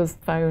on people's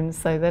phones,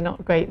 so they're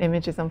not great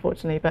images,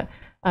 unfortunately, but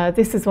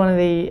this is one of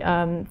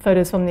the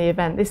photos from the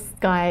event. This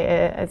guy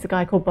is a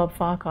guy called Bob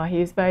Farquhar. He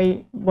was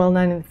very well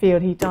known in the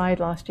field. He died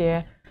last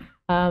year,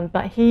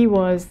 but he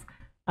was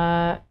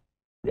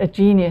a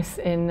genius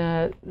in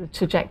the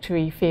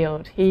trajectory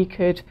field. He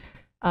could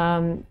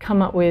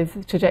come up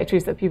with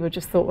trajectories that people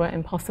just thought were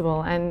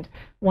impossible, and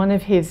one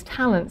of his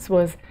talents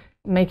was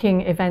making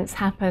events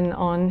happen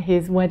on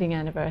his wedding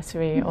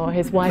anniversary or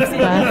his wife's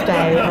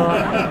birthday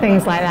or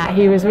things like that.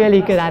 He was really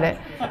good at it.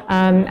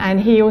 And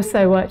he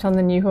also worked on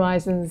the New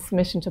Horizons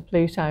mission to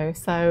Pluto.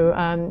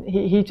 So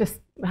he just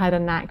had a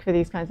knack for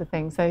these kinds of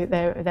things. So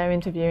they're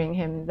interviewing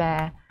him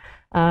there.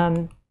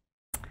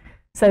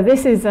 So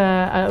this is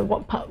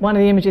one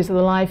of the images of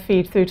the live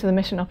feed through to the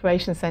Mission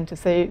Operations Center.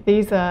 So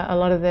these are a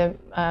lot of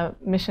the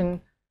mission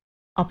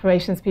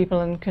operations people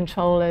and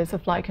controllers, the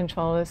flight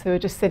controllers, who are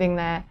just sitting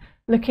there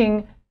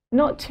looking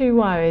not too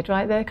worried,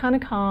 right? They're kind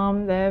of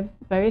calm. They're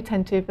very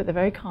attentive, but they're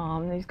very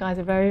calm. These guys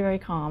are very, very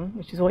calm,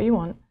 which is what you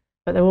want.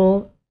 But they're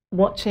all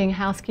watching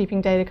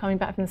housekeeping data coming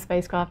back from the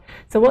spacecraft.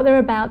 So what they're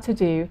about to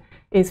do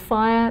is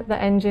fire the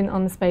engine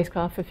on the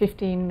spacecraft for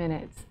 15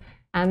 minutes.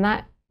 And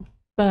that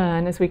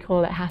burn, as we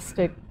call it, has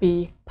to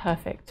be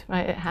perfect,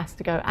 right? It has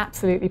to go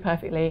absolutely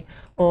perfectly,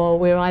 or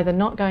we're either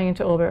not going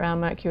into orbit around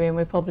Mercury, and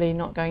we're probably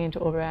not going into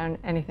orbit around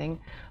anything,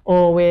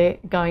 or we're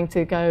going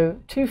to go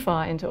too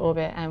far into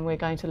orbit and we're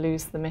going to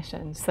lose the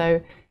mission.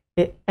 So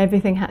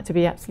everything had to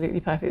be absolutely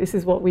perfect. This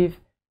is what we've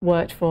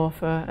worked for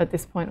at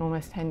this point,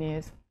 almost 10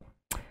 years.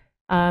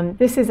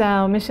 This is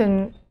our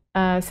mission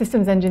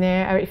systems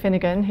engineer, Eric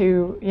Finnegan,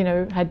 who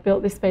had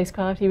built this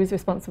spacecraft. He was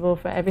responsible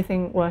for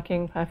everything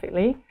working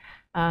perfectly.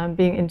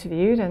 Being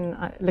interviewed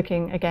and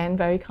looking, again,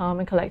 very calm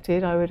and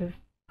collected. I would have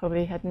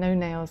probably had no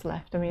nails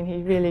left. I mean,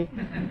 he really,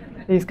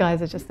 these guys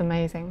are just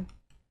amazing.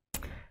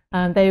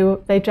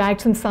 They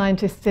dragged some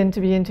scientists in to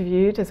be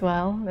interviewed as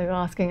well. They were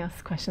asking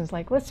us questions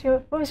like, what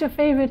was your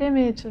favorite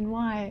image and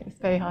why? It's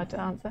very hard to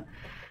answer.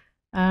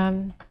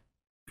 And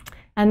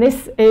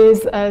this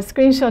is a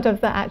screenshot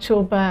of the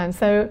actual burn.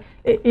 So,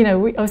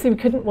 obviously we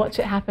couldn't watch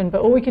it happen, but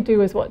all we could do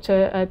was watch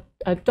a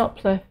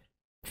Doppler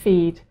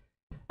feed.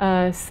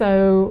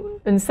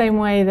 So in the same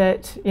way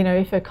that,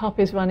 if a cop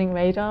is running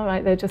radar,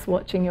 right, they're just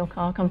watching your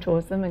car come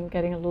towards them and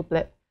getting a little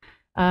blip.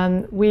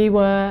 We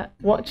were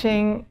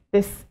watching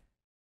this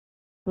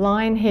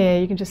line here.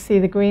 You can just see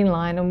the green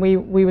line, and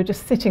we were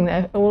just sitting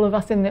there, all of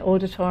us in the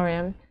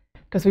auditorium,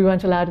 because we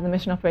weren't allowed in the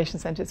Mission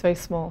Operations Center. It's very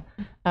small.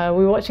 We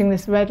were watching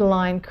this red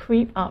line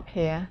creep up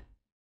here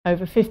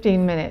over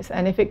 15 minutes,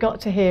 and if it got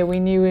to here, we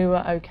knew we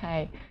were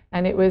okay.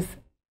 And it was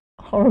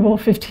horrible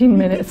 15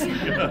 minutes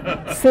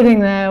sitting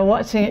there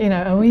watching it,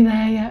 are we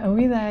there yet? Are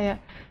we there yet?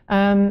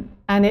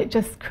 And it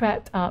just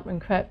crept up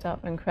and crept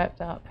up and crept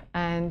up,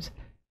 and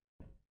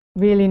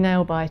really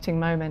nail-biting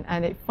moment.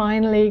 And it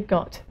finally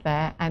got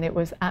there, and it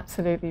was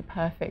absolutely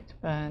perfect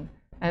burn.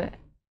 And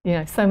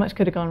so much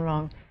could have gone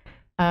wrong.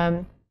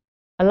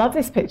 I love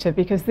this picture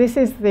because this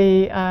is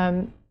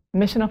the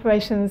mission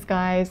operations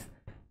guys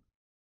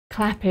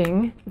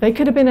clapping. They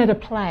could have been at a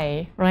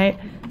play, right?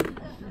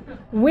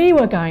 We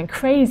were going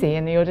crazy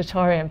in the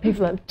auditorium.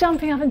 People are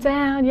jumping up and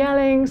down,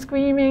 yelling,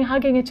 screaming,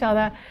 hugging each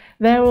other.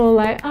 they're all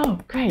like, oh,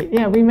 great,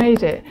 yeah, we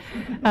made it.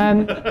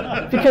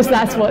 Because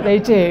that's what they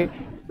do.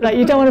 Like,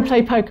 you don't want to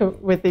play poker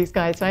with these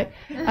guys, right?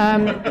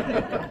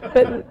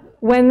 But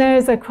when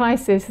there's a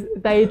crisis,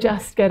 they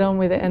just get on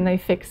with it and they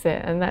fix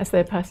it, and that's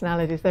their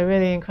personalities. They're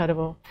really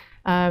incredible.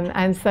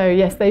 And so,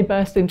 yes, they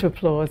burst into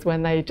applause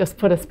when they just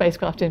put a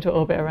spacecraft into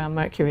orbit around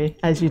Mercury,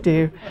 as you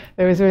do.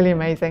 It was really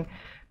amazing.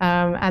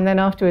 And then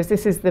afterwards,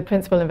 this is the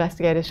principal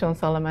investigator, Sean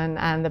Solomon,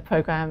 and the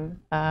program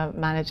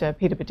manager,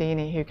 Peter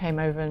Bedini, who came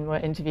over and were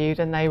interviewed,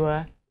 and they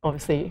were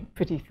obviously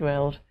pretty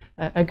thrilled.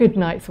 A good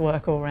night's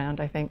work all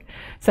around, I think.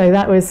 So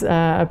that was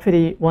a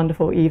pretty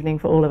wonderful evening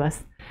for all of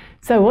us.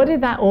 So what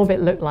did that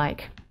orbit look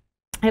like?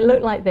 It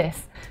looked like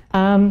this.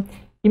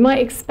 You might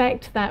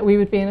expect that we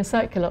would be in a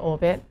circular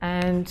orbit,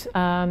 and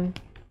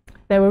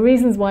there were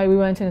reasons why we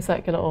weren't in a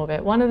circular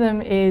orbit. One of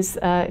them is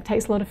it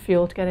takes a lot of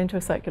fuel to get into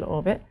a circular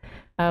orbit,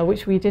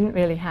 which we didn't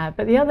really have.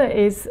 But the other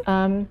is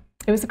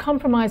it was a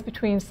compromise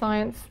between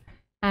science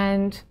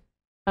and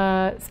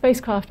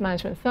spacecraft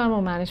management,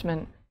 thermal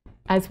management.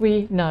 As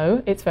we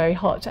know, it's very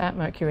hot at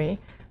Mercury.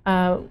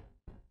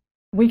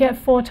 We get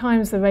 4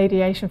 times the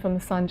radiation from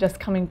the sun just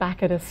coming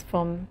back at us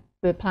from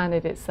the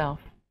planet itself,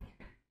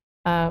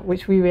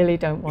 which we really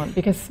don't want,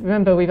 because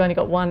remember, we've only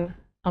got one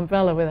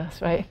umbrella with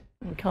us, right?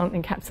 We can't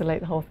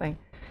encapsulate the whole thing.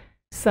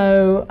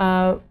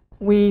 So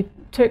we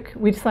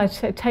decided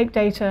to take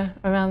data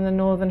around the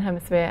northern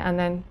hemisphere and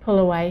then pull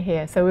away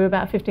here. So we were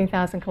about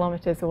 15,000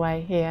 kilometers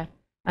away here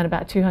and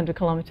about 200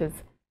 kilometers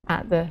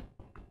at the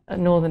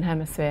northern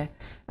hemisphere.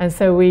 And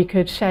so we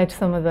could shed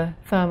some of the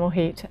thermal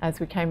heat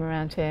as we came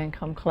around here and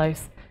come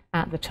close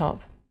at the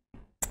top.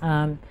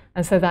 And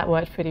so that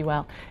worked pretty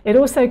well. It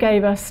also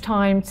gave us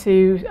time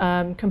to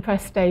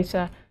compress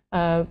data,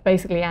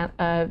 basically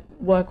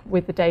work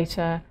with the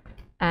data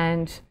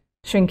and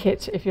shrink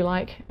it, if you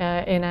like,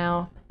 in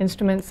our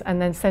instruments,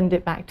 and then send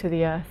it back to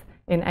the Earth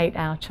in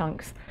 8-hour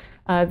chunks.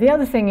 The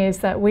other thing is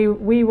that we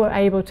were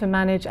able to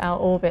manage our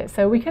orbit.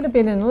 So we could have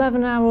been in an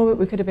 11-hour orbit,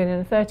 we could have been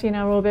in a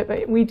 13-hour orbit,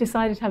 but we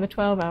decided to have a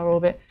 12-hour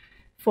orbit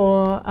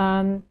for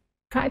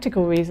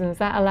practical reasons.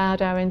 That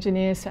allowed our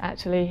engineers to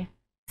actually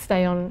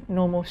stay on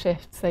normal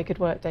shifts. They could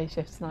work day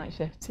shifts, night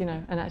shifts, you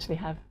know, and actually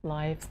have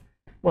lives.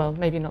 Well,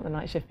 maybe not the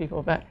night shift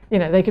people, but you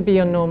know, they could be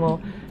on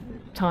normal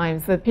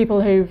times. The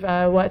people who've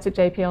worked at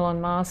JPL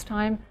on Mars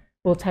time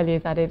will tell you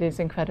that it is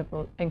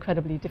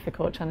incredibly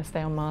difficult trying to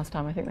stay on Mars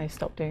time. I think they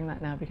stopped doing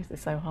that now because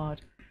it's so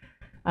hard.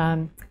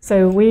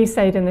 So we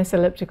stayed in this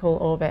elliptical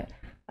orbit,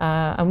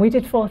 and we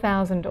did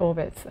 4,000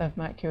 orbits of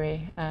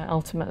Mercury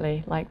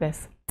ultimately, like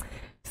this.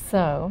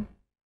 So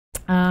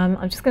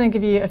I'm just going to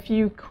give you a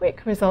few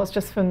quick results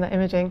just from the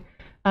imaging.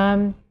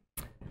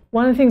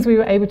 One of the things we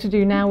were able to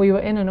do now we were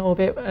in an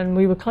orbit and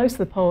we were close to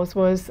the poles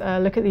was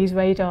look at these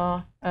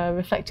radar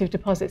reflective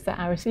deposits that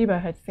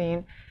Arecibo had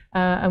seen.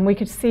 And we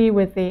could see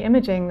with the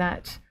imaging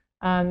that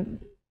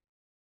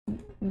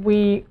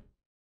we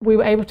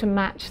were able to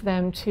match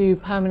them to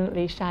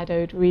permanently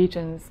shadowed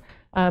regions.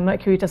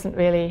 Mercury doesn't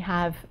really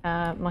have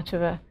much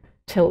of a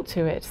tilt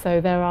to it,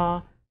 so there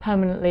are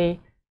permanently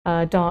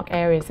dark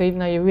areas. So even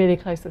though you're really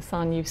close to the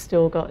sun, you've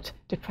still got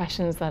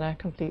depressions that are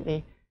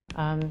completely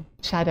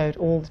shadowed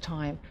all the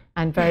time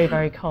and very,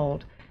 very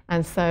cold.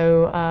 And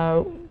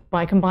so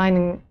by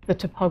combining the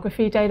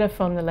topography data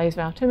from the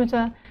laser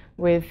altimeter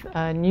with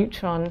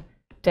neutron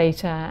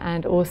data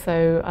and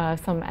also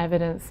some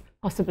evidence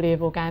possibly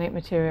of organic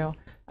material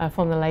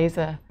from the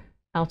laser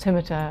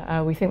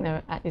altimeter, we think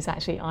there is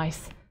actually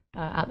ice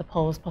at the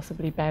poles,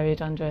 possibly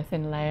buried under a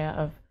thin layer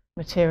of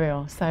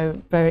material.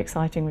 So very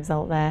exciting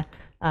result there,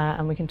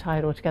 and we can tie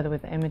it all together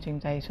with the imaging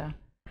data.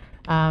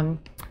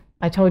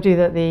 I told you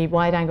that the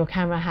wide-angle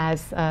camera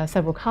has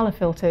several color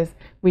filters.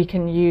 We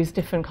can use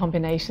different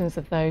combinations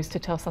of those to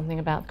tell something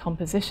about the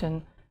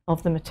composition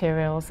of the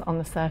materials on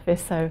the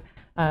surface. So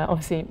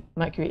obviously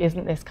Mercury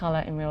isn't this color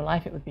in real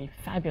life. It would be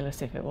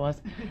fabulous if it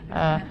was.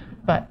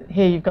 But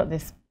here you've got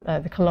this,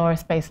 the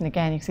Caloris Basin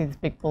again. You can see this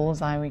big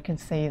bullseye. We can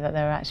see that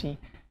there are actually,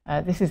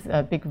 this is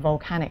a big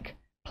volcanic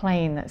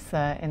plain that's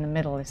in the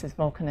middle. This is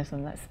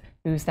volcanism that's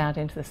oozed out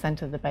into the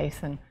center of the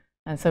basin.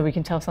 And so we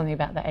can tell something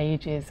about the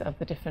ages of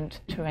the different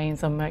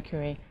terrains on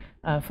Mercury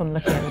from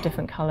looking at the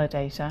different color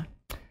data.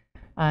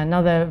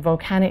 Another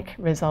volcanic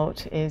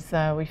result is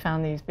we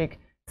found these big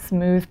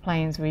smooth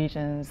plains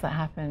regions that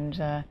happened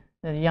that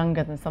are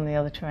younger than some of the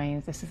other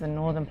terrains. This is the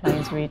northern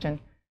plains region.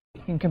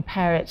 You can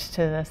compare it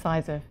to the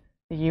size of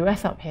the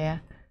US up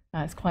here.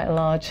 It's quite a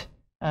large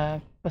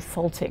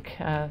basaltic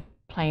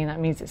plain.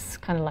 That means it's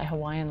kind of like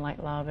Hawaiian-like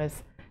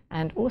lavas.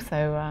 And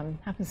also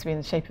happens to be in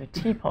the shape of a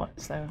teapot,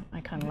 so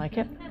I kind of like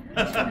it.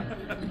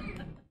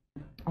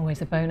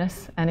 Always a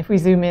bonus. And if we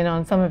zoom in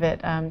on some of it,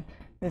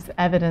 there's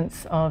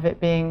evidence of it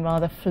being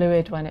rather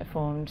fluid when it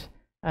formed.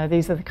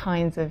 These are the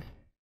kinds of,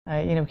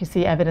 you know, we can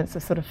see evidence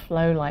of sort of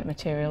flow-like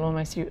material,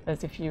 almost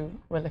as if you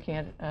were looking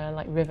at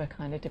like river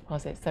kind of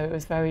deposits. So it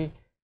was very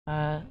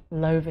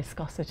low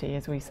viscosity,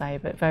 as we say,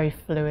 but very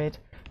fluid,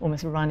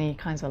 almost runny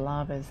kinds of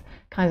lavas,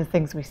 kinds of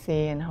things we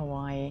see in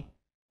Hawaii,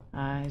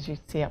 as you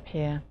see up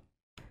here.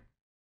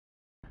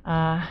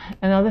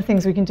 And other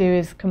things we can do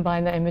is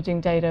combine the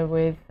imaging data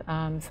with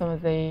some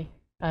of the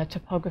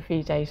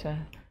topography data.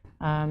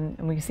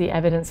 And we can see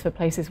evidence for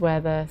places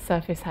where the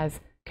surface has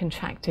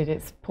contracted,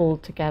 it's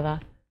pulled together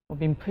or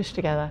been pushed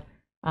together.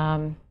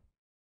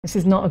 This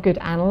is not a good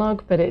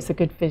analog, but it's a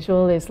good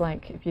visual. It's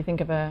like if you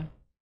think of a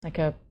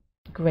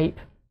grape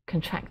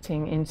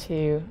contracting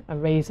into a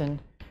raisin,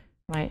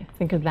 right?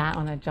 Think of that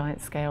on a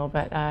giant scale.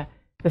 But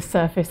the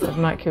surface of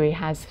Mercury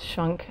has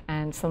shrunk,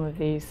 and some of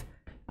these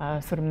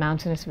sort of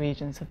mountainous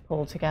regions have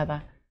pulled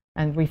together.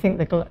 And we think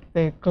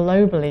the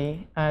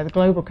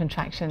global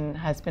contraction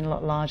has been a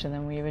lot larger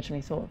than we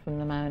originally thought from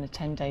the Mariner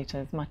 10 data,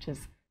 as much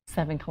as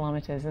 7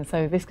 kilometers. And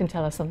so this can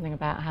tell us something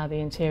about how the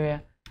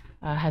interior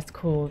has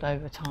cooled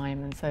over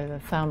time. And so the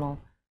thermal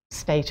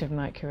state of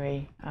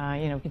Mercury,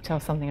 we can tell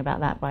something about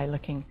that by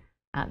looking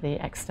at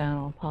the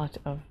external part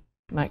of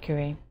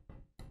Mercury.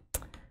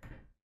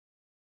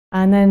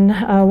 And then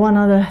one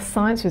other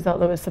science result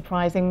that was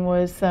surprising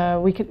was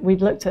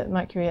we'd looked at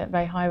Mercury at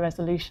very high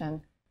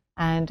resolution,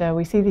 and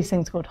we see these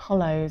things called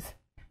hollows,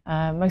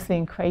 mostly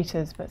in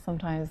craters, but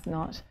sometimes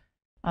not.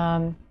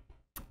 And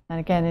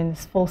again, in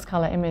this false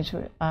color image,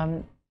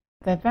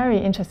 they're very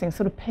interesting,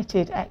 sort of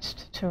pitted,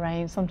 etched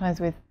terrain, sometimes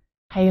with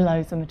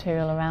halos of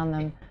material around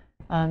them,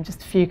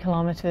 just a few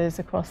kilometers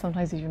across,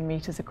 sometimes even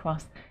meters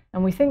across.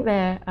 And we think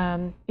they're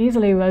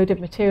easily eroded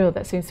material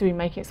that seems to be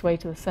making its way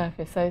to the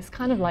surface. So it's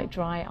kind of like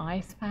dry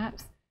ice,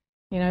 perhaps,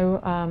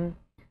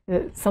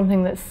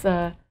 something that's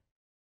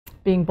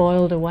being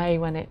boiled away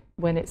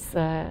when it's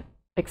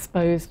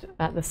exposed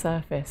at the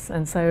surface.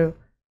 And so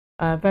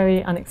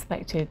very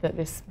unexpected that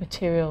this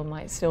material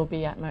might still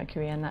be at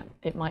Mercury and that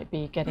it might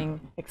be getting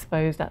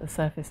exposed at the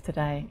surface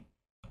today.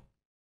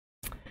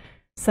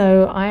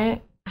 So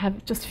I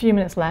have just a few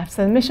minutes left.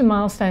 So the mission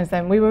milestones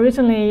then. We were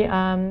originally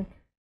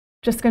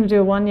just going to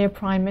do a 1-year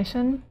prime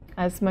mission,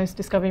 as most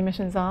discovery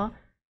missions are.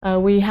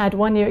 We had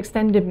 1-year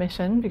extended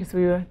mission because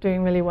we were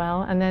doing really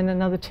well, and then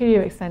another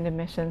 2-year extended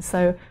mission.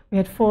 So we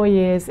had 4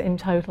 years in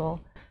total.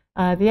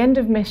 The end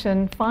of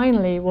mission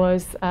finally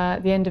was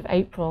the end of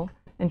April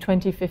in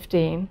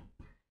 2015.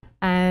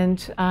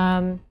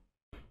 And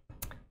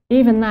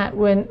even that,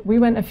 when we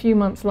went a few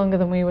months longer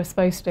than we were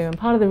supposed to. And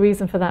part of the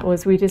reason for that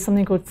was we did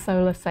something called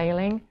solar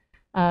sailing,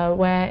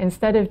 where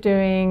instead of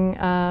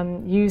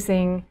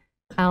using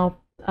our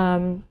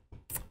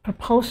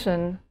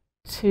propulsion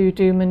to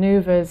do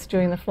maneuvers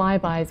during the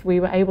flybys, we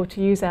were able to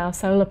use our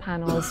solar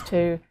panels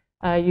to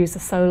use the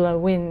solar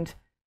wind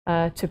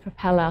to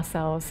propel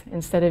ourselves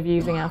instead of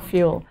using our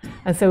fuel.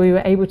 And so we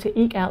were able to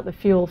eke out the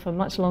fuel for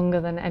much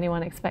longer than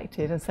anyone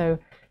expected. And so,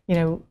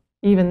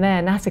 even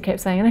there, NASA kept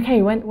saying,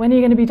 okay, when are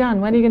you going to be done?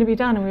 When are you going to be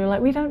done? And we were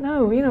like, we don't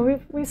know.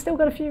 We've still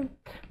got a few,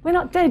 we're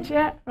not dead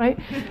yet, right?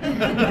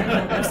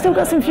 We've still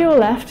got some fuel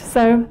left.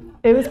 So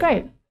it was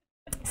great.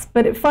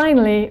 But it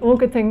finally, all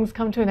good things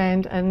come to an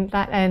end, and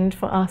that end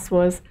for us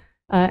was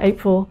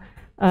April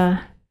the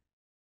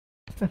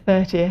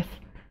 30th.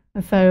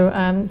 And so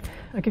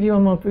I'll give you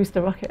one more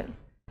booster rocket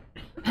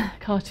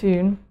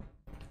cartoon.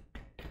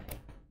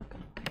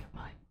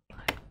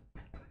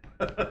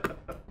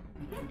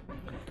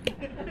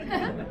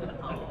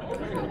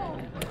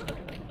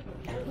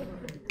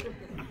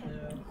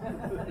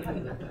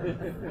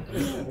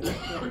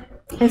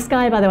 This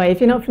guy, by the way, if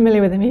you're not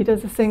familiar with him, he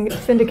does a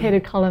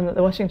syndicated column that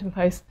the Washington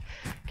Post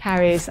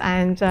carries,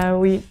 and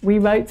we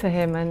wrote to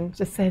him and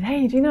just said,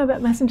 hey, do you know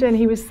about Messenger? And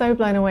he was so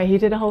blown away. He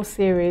did a whole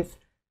series,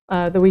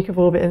 the week of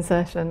orbit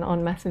insertion,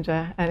 on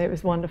Messenger, and it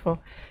was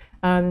wonderful.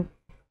 But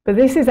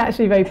this is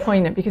actually very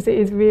poignant because it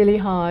is really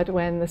hard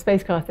when the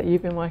spacecraft that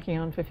you've been working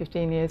on for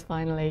 15 years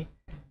finally,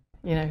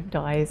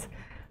 dies.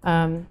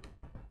 And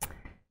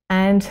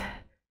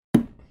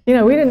we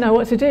didn't know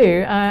what to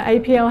do.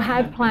 APL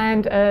had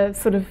planned a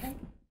sort of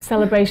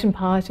celebration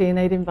party, and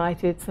they'd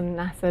invited some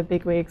NASA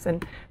bigwigs,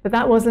 but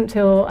that wasn't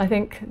till I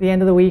think the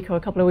end of the week or a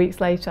couple of weeks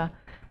later.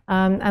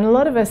 And a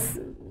lot of us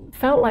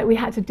felt like we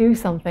had to do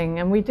something,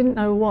 and we didn't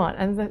know what.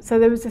 And so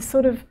there was this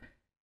sort of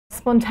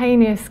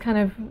spontaneous kind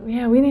of,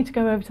 we need to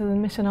go over to the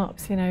mission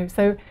ops,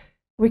 So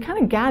we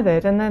kind of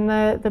gathered, and then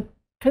the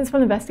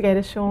principal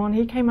investigator, Sean,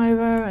 he came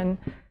over, and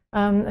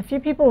a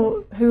few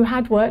people who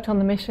had worked on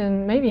the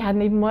mission, maybe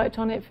hadn't even worked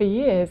on it for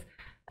years.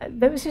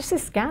 There was just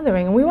this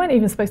gathering, and we weren't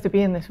even supposed to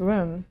be in this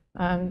room.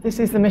 This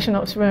is the mission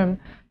ops room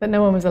that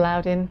no one was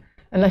allowed in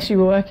unless you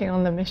were working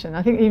on the mission.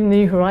 I think even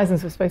New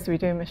Horizons was supposed to be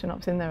doing mission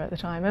ops in there at the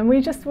time, and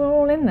we just were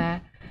all in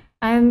there.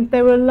 And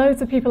there were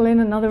loads of people in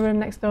another room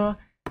next door,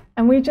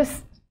 and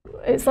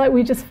it's like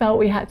we just felt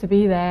we had to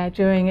be there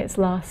during its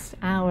last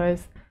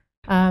hours.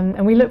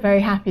 And we looked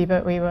very happy,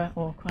 but we were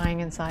all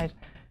crying inside.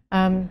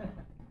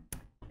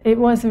 It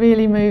was a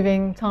really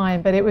moving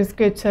time, but it was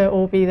good to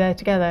all be there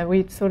together.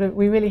 We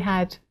really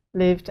had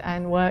lived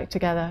and worked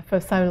together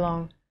for so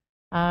long.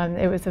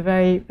 It was a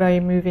very, very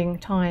moving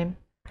time.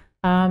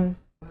 Where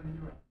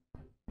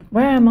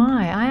am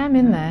I? I am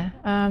in there.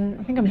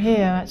 I think I'm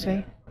here,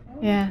 actually.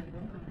 Yeah.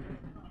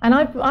 And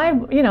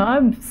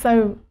I'm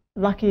so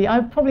lucky. I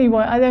probably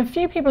there are a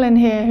few people in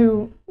here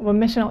who were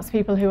mission ops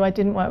people who I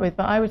didn't work with,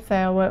 but I would say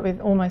I worked with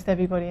almost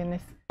everybody in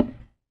this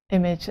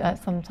image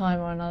at some time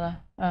or another.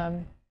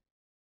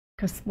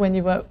 Because when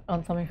you work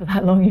on something for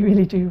that long, you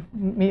really do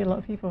meet a lot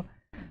of people.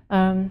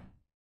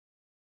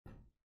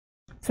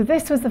 So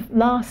this was the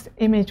last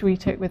image we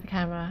took with the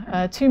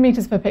camera, 2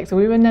 meters per pixel.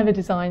 We were never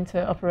designed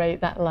to operate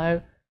that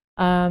low.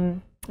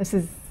 This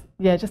is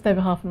just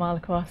over half a mile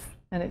across,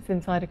 and it's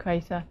inside a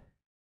crater.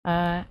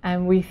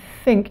 And we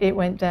think it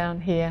went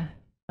down here.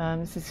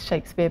 This is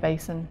Shakespeare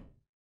Basin.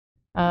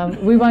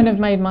 We won't have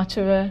made much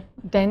of a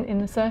dent in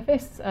the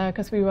surface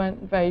because we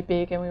weren't very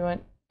big, and we were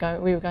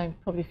going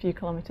probably a few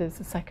kilometers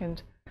a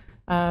second.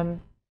 The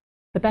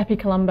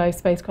Bepi-Colombo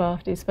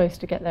spacecraft is supposed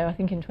to get there, I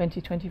think, in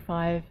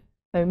 2025.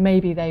 So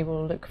maybe they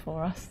will look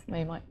for us.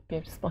 They might be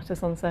able to spot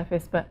us on the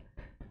surface, but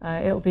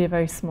it'll be a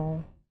very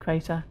small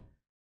crater.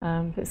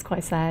 It's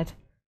quite sad.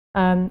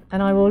 And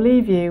I will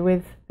leave you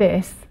with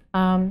this.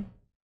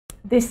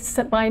 This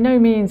by no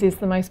means is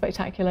the most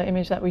spectacular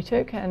image that we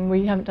took, and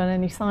we haven't done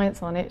any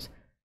science on it.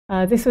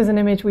 This was an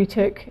image we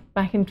took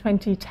back in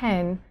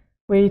 2010.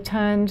 We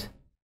turned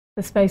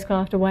the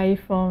spacecraft away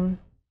from,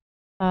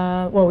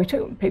 we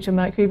took a picture of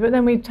Mercury, but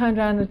then we turned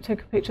around and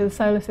took a picture of the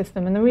solar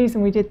system. And the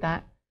reason we did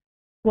that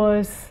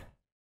was,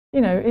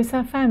 it's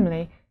our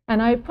family.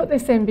 And I put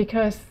this in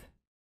because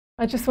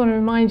I just want to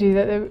remind you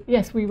that,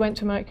 yes, we went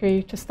to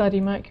Mercury to study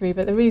Mercury,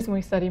 but the reason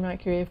we study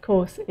Mercury, of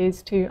course,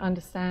 is to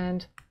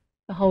understand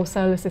the whole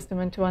solar system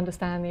and to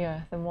understand the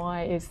Earth, and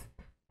why is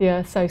the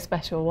Earth so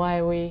special? Why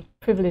are we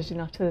privileged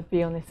enough to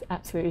be on this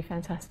absolutely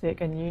fantastic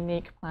and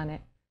unique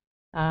planet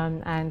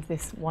and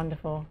this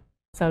wonderful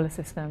solar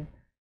system?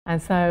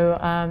 And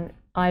so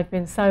I've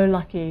been so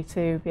lucky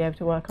to be able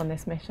to work on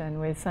this mission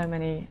with so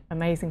many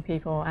amazing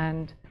people,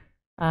 and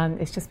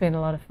it's just been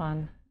a lot of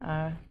fun.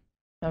 I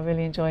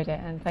really enjoyed it,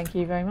 and thank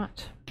you very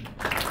much.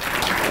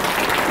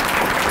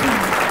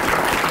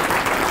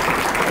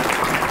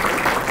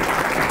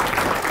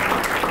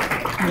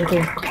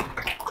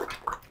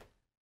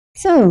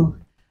 So,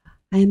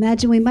 I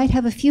imagine we might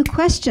have a few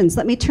questions.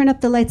 Let me turn up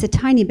the lights a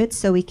tiny bit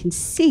so we can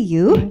see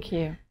you. Thank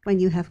you. When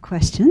you have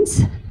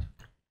questions.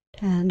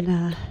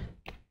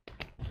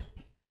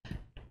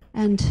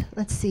 And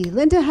let's see,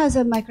 Linda has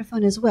a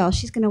microphone as well.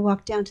 She's going to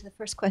walk down to the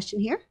first question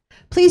here.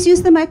 Please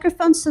use the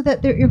microphone so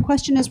that your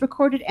question is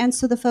recorded and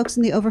so the folks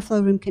in the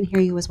overflow room can hear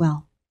you as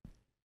well.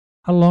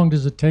 How long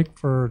does it take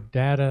for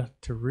data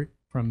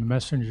from the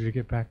messenger to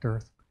get back to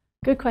Earth?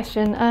 Good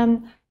question.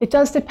 It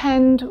does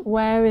depend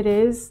where it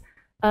is.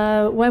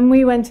 When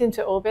we went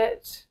into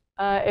orbit,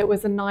 it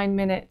was a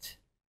 9-minute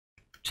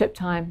trip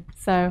time.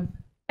 So,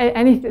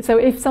 so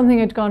if something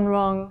had gone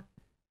wrong,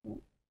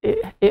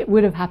 it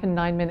would have happened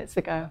 9 minutes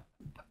ago.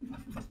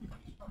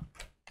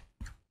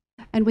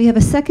 And we have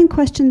a second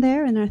question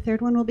there, and our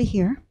third one will be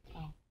here.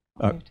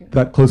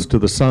 That close to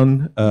the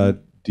sun,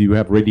 do you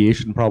have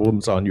radiation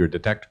problems on your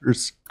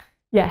detectors?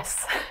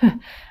 Yes,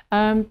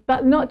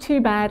 but not too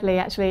badly,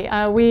 actually.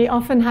 We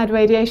often had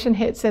radiation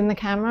hits in the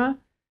camera,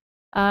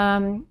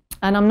 and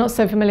I'm not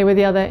so familiar with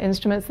the other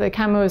instruments. The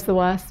camera was the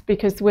worst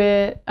because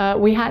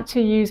we had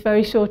to use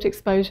very short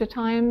exposure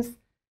times.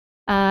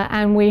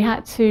 And we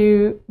had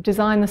to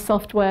design the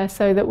software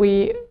so that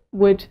we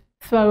would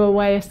throw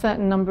away a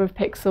certain number of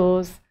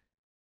pixels.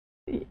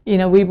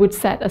 We would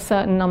set a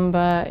certain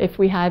number if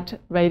we had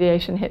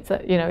radiation hits.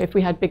 If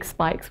we had big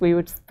spikes, we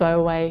would throw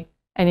away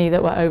any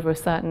that were over a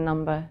certain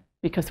number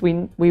because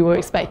we were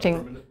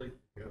expecting.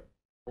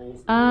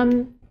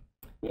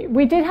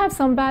 We did have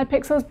some bad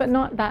pixels, but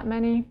not that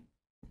many.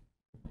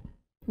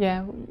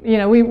 Yeah,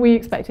 we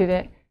expected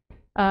it.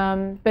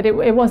 But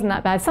it wasn't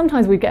that bad.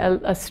 Sometimes we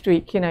get a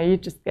streak, you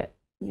just get,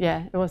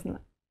 it wasn't,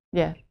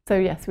 So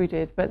yes, we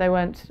did, but they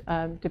weren't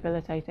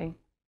debilitating.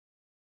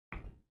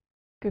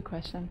 Good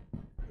question.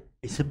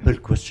 A simple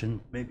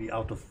question, maybe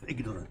out of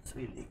ignorance,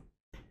 really.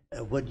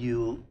 When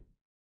you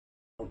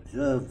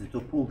observe the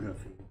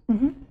topography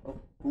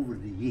over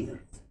the years,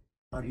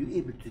 are you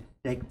able to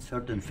detect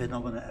certain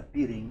phenomena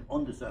appearing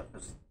on the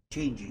surface,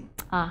 changing?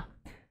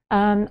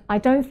 I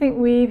don't think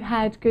we've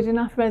had good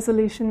enough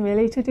resolution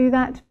really to do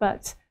that,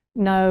 but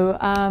no.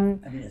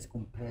 As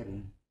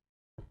comparing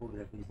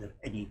topography, is there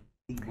anything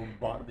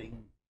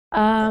bombarding?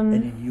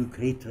 Any new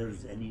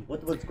craters?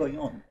 What's going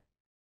on?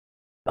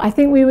 I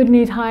think we would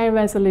need higher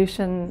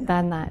resolution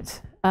than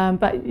that.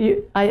 But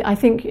I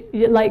think,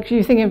 like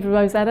you think of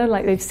Rosetta,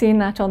 like they've seen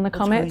that on the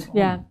comet.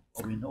 Yeah.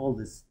 I mean, all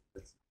this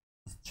is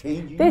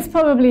changing. This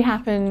probably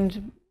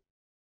happened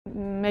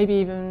maybe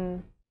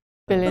even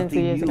billions of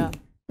years ago.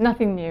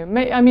 Nothing new.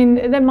 I mean,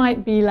 there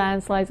might be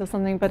landslides or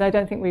something, but I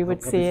don't think we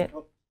would see it.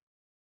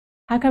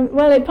 How come?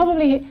 Well,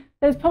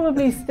 there's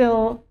probably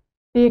still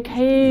the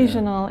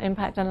occasional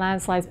impact on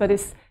landslides, but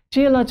it's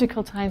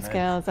geological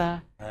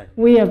timescales.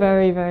 We are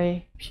very,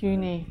 very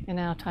puny in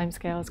our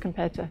timescales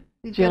compared to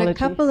We've geology. got a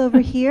couple over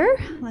here.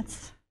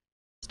 Let's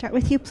start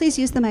with you. Please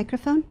use the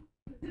microphone.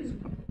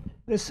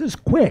 This is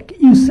quick.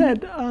 You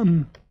said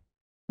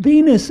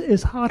Venus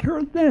is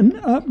hotter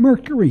than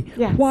Mercury.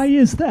 Yes. Why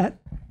is that?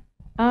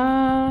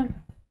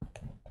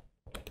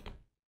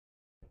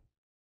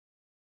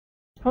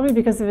 Probably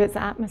because of its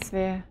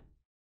atmosphere.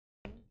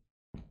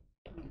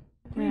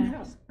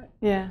 Yeah.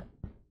 Yeah.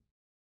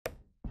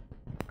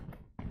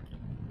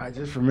 I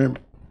just remember.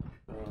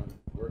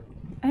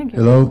 Thank you.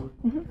 Hello.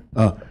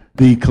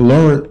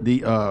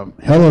 The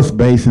Hellas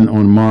Basin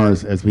on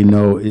Mars, as we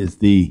know, is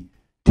the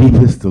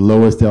deepest, the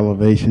lowest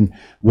elevation.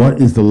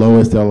 What is the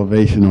lowest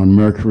elevation on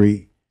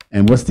Mercury?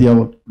 And what's the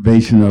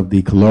elevation of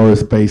the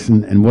Caloris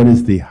Basin? And what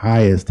is the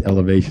highest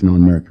elevation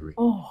on Mercury?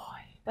 Oh,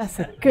 that's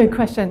a good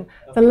question.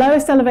 The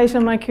lowest elevation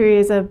on Mercury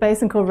is a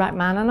basin called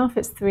Rachmaninoff.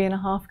 It's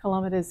 3.5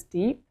 kilometers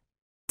deep.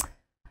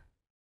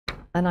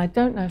 And I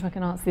don't know if I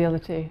can answer the other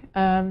two.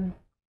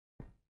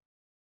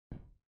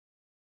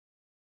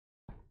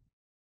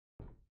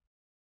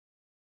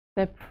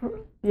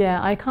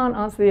 Yeah, I can't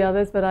answer the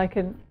others, but I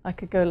could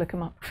go look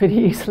them up pretty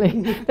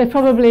easily. They're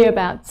probably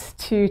about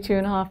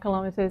 2.5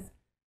 kilometers.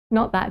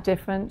 Not that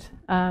different.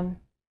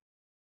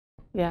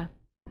 Yeah.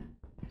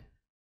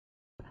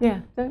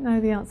 Yeah, don't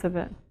know the answer,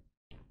 but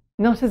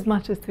not as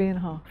much as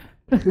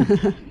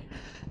 3.5.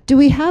 Do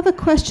we have a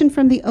question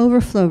from the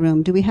overflow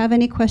room? Do we have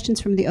any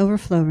questions from the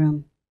overflow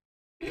room?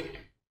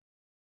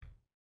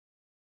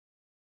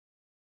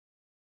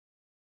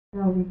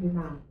 No, we do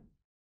not.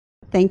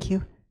 Thank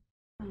you.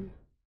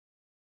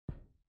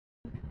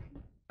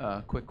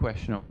 Quick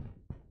question.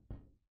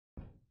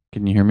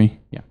 Can you hear me?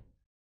 Yeah.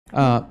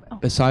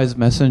 Besides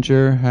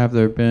Messenger, have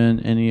there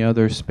been any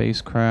other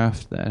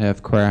spacecraft that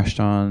have crashed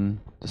on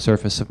the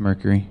surface of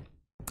Mercury?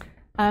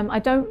 I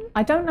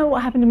don't know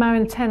what happened to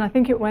Mariner 10. I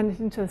think it went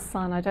into the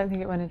Sun. I don't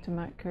think it went into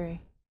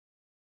Mercury.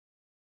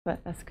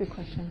 But that's a good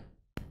question.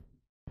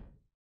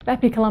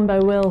 Bepi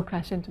Colombo will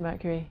crash into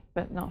Mercury,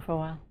 but not for a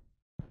while.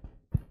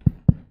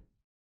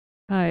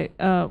 I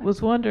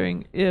was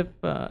wondering if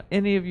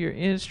any of your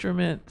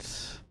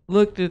instruments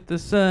looked at the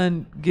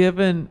sun,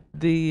 given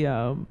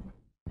the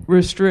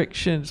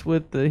restrictions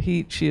with the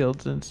heat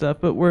shields and stuff,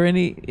 but were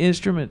any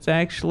instruments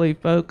actually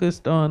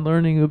focused on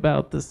learning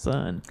about the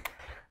sun?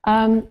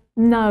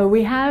 No,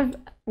 we had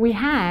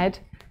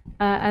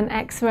an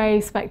X-ray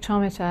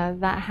spectrometer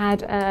that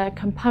had a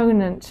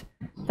component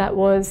that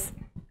was,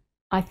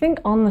 I think,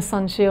 on the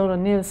sun shield or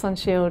near the sun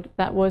shield,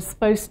 that was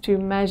supposed to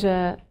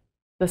measure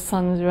the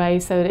sun's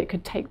rays so that it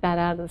could take that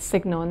out of the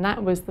signal, and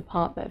that was the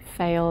part that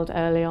failed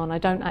early on. I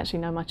don't actually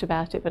know much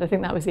about it, but I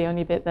think that was the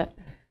only bit that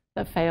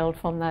failed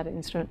from that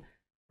instrument.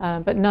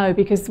 But no,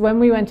 because when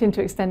we went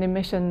into extended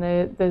mission,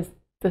 the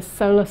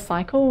solar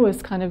cycle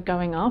was kind of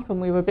going up, and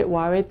we were a bit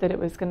worried that it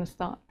was going to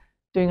start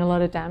doing a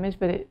lot of damage,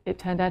 but it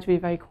turned out to be a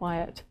very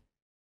quiet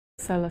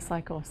solar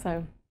cycle.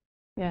 So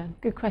yeah,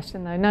 good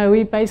question though. No,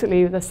 we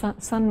basically, the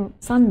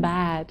sun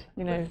bad,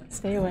 you know,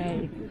 stay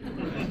away.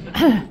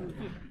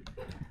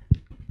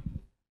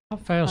 How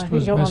fast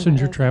was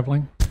Messenger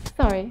traveling?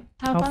 Sorry,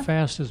 how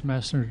fast is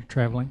Messenger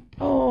traveling?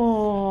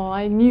 Oh,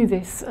 I knew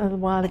this a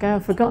while ago.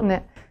 I've forgotten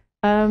it.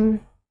 I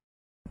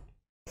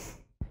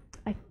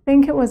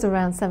think it was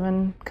around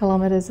 7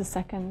 kilometers a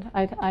second.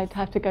 I'd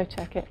have to go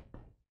check it.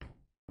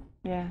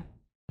 Yeah.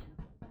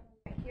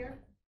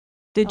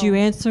 Did you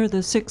answer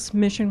the 6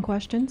 mission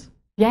questions?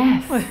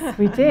 Yes,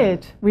 we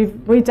did.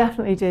 We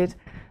definitely did.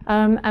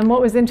 And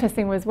what was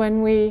interesting was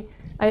when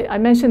I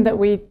mentioned that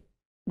we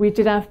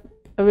did our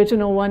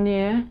original 1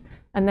 year,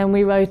 and then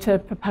we wrote a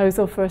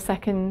proposal for a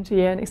 2nd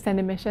year, an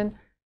extended mission.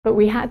 But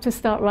we had to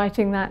start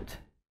writing that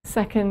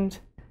the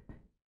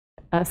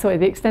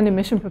extended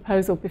mission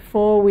proposal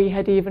before we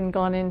had even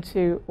gone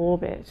into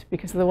orbit,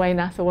 because of the way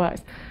NASA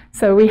works.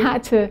 So we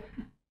had to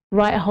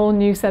write a whole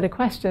new set of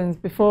questions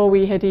before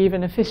we had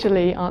even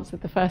officially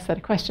answered the first set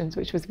of questions,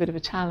 which was a bit of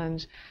a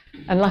challenge.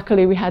 And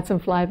luckily we had some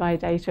flyby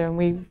data, and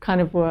we kind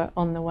of were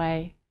on the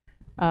way.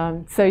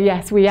 So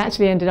yes, we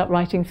actually ended up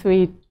writing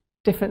 3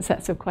 different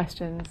sets of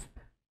questions,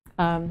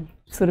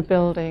 sort of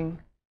building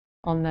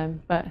on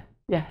them. But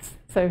yes,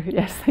 so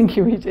yes, thank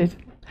you, we did.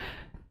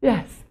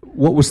 Yes.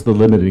 What was the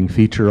limiting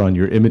feature on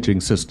your imaging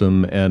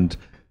system? And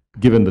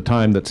given the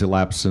time that's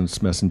elapsed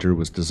since Messenger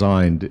was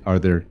designed, are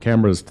there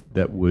cameras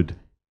that would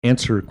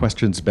answer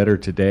questions better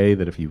today,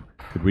 that if you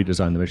could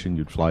redesign the mission,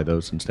 you'd fly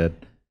those instead?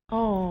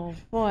 Oh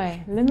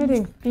boy,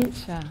 limiting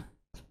feature.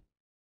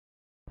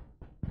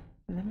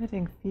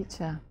 Limiting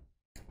feature.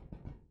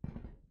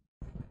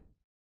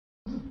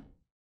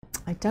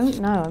 I don't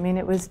know. I mean,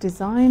 it was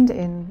designed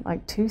in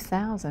like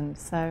 2000,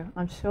 so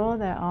I'm sure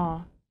there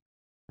are.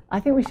 I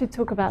think we should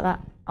talk about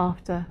that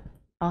after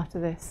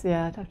this.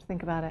 Yeah, I'd have to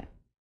think about it.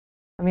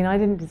 I mean, I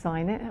didn't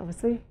design it,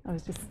 obviously. I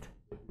was just...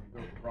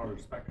 Broader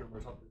spectrum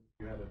or something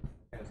you had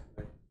a chance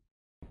to make?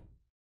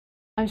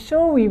 I'm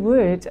sure we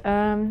would.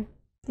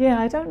 Yeah,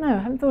 I don't know. I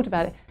haven't thought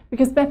about it.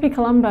 Because Bepi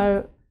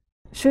Colombo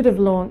should have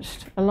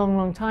launched a long,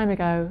 long time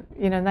ago.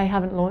 You know, they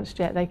haven't launched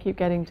yet. They keep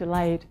getting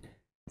delayed.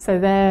 So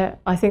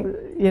I think,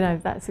 you know,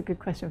 that's a good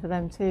question for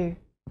them too.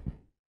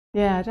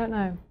 Yeah, I don't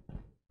know.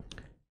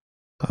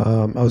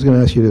 I was going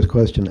to ask you this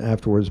question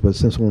afterwards, but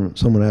since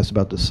someone asked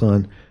about the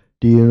sun,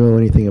 do you know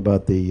anything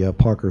about the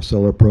Parker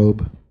Solar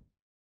Probe?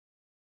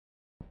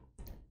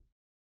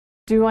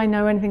 Do I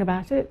know anything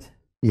about it?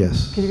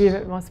 Yes. Could you be a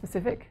bit more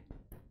specific?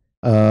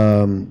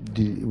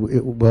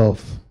 Well,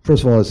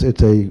 first of all, it's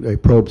a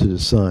probe to the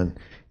sun.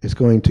 It's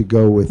going to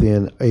go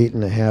within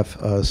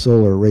 8.5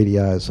 solar radii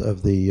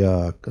of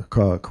the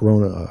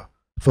corona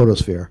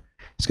photosphere.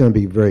 It's going to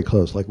be very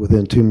close, like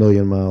within 2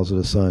 million miles of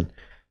the sun,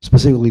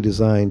 specifically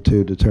designed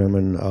to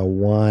determine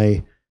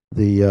why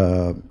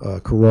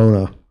the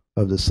corona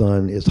of the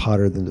sun is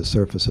hotter than the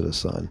surface of the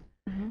sun.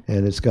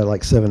 And it's got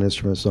like 7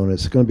 instruments on it.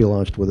 It's going to be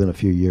launched within a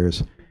few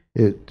years.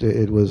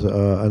 It was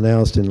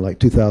announced in like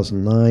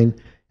 2009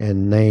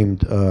 and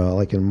named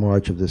like in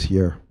March of this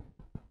year.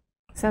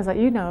 Sounds like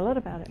you know a lot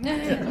about it.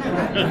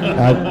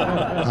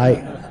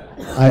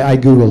 I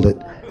Googled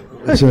it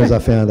as soon as I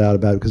found out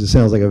about it because it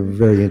sounds like a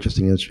very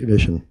interesting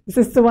mission. Is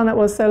this the one that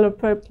was Solar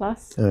Probe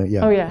Plus?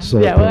 Yeah. Oh yeah.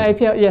 Solar yeah. Probe. Well,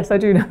 APL. Yes, I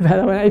do know about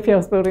that one.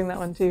 APL's building that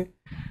one too.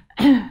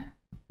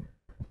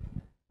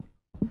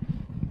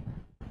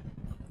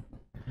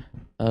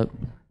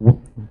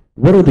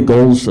 What are the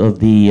goals of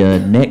the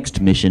next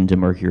mission to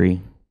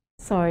Mercury?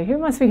 Sorry, who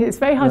am I speaking to? It's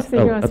very hard to see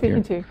who I'm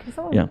speaking to.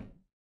 Yeah.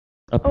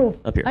 Up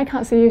here. I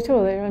can't see you at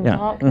all. You're in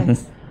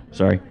darkness.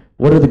 Sorry.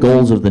 What are the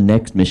goals of the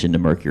next mission to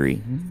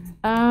Mercury?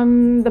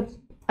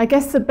 I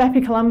guess the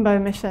Bepi Colombo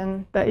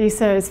mission that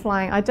ESA is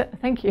flying.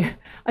 Thank you.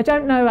 I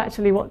don't know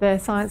actually what their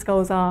science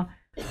goals are,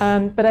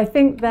 but I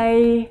think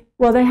they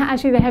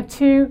have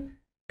 2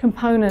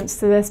 components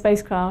to their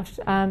spacecraft.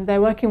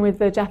 They're working with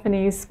the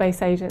Japanese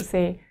Space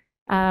Agency,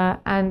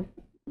 and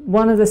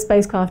one of the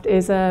spacecraft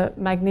is a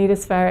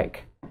magnetospheric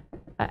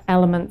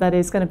element that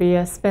is going to be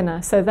a spinner.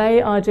 So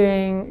they are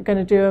going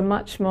to do a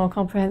much more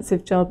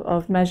comprehensive job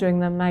of measuring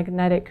the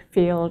magnetic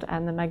field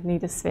and the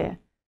magnetosphere.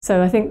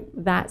 So I think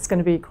that's going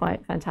to be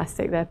quite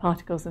fantastic, their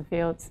particles and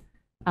fields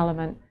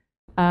element.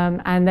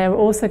 And they're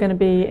also going to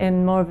be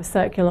in more of a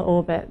circular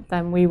orbit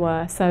than we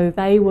were. So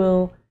they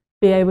will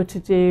be able to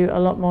do a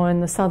lot more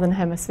in the southern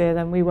hemisphere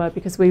than we were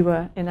because we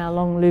were in our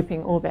long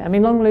looping orbit. I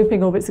mean, long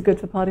looping orbits are good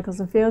for particles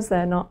and fields.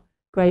 They're not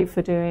great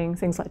for doing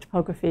things like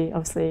topography.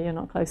 Obviously, you're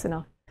not close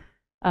enough.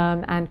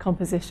 And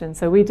composition.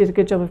 So we did a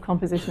good job of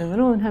composition in the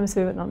northern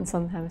hemisphere, but not in the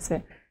southern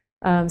hemisphere.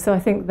 So I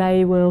think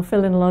they will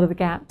fill in a lot of the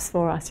gaps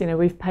for us. You know,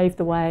 we've paved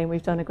the way and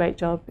we've done a great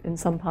job in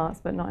some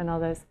parts, but not in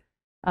others.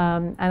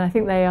 And I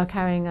think they are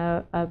carrying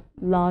a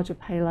larger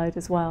payload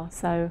as well.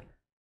 So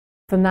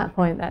from that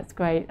point, that's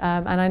great.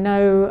 And I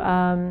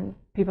know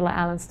people like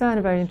Alan Stern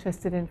are very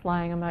interested in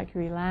flying a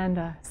Mercury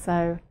lander.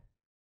 So,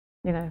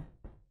 you know,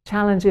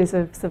 challenges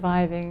of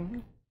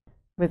surviving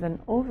with an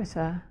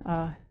orbiter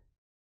are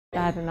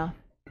bad enough.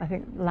 I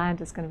think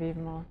land is going to be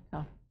even more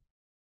tough.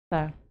 So.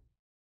 I'm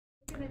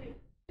going to do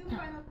 2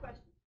 final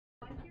questions.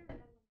 One here and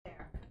then one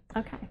there.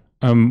 Okay.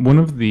 One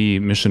of the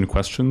mission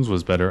questions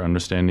was better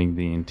understanding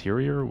the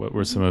interior. What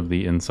were some of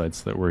the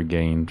insights that were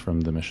gained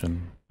from the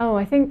mission? Oh,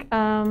 I think,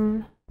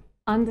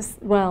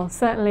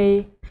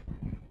 certainly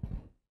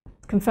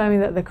confirming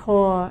that the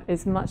core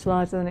is much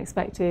larger than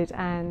expected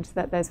and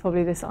that there's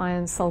probably this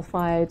iron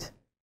sulfide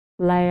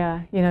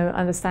layer, you know,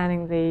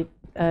 understanding the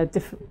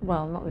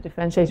not the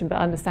differentiation, but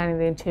understanding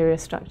the interior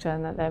structure,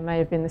 and that there may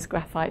have been this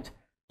graphite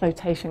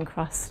flotation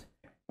crust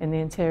in the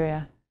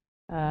interior,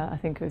 I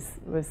think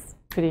was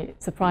pretty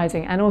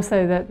surprising. And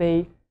also that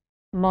the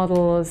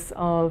models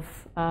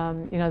of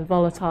the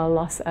volatile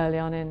loss early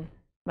on in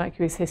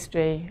Mercury's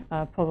history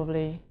are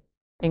probably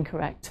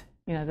incorrect.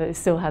 You know, that it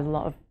still has a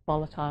lot of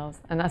volatiles,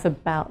 and that's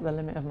about the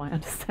limit of my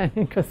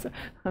understanding because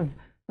I'm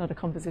not a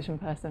composition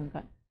person,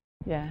 but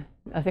yeah,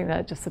 I think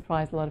that just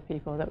surprised a lot of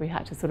people that we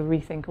had to sort of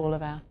rethink all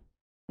of our,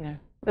 you know,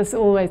 that's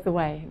always the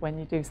way when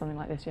you do something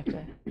like this, you have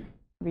to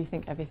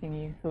rethink everything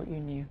you thought you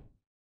knew.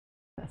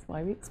 That's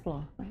why we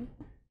explore, right?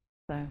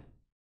 So,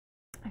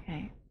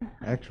 okay.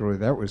 Actually,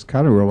 that was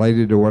kind of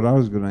related to what I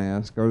was going to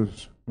ask. I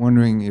was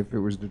wondering if it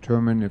was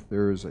determined if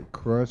there is a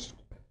crust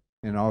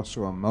and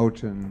also a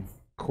molten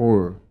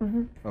core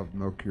of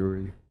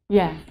Mercury.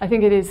 Yeah, I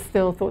think it is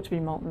still thought to be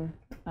molten.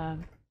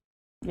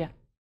 Yeah.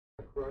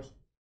 A crust?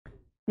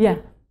 Yeah,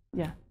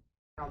 yeah.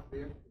 How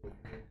thick?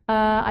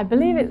 I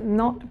believe it's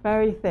not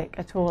very thick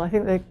at all. I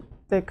think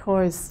the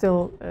core is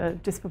still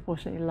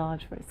disproportionately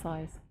large for its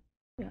size.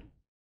 Yeah.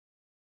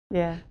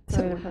 Yeah.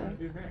 So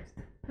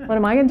what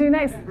am I going to do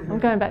next? I'm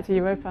going back to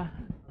Europa.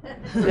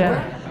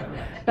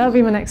 Yeah. That'll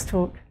be my next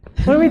talk.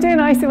 What are we doing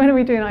when are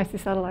we doing icy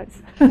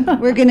satellites?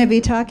 We're going to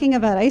be talking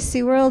about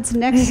icy worlds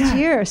next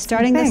year,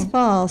 starting this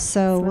fall.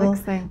 So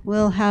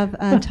we'll have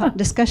a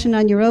discussion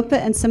on Europa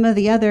and some of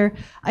the other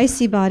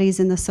icy bodies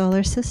in the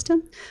solar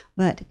system.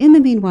 But in the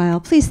meanwhile,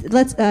 please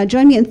let's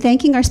join me in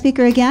thanking our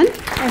speaker again.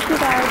 Thank you,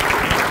 guys.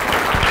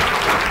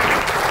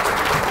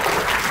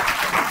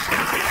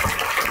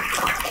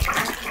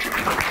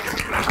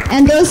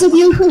 And those of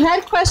you who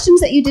had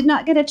questions that you did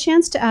not get a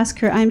chance to ask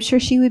her, I'm sure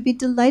she would be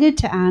delighted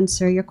to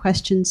answer your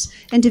questions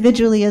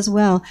individually as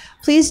well.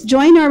 Please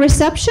join our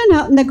reception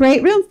out in the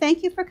great room.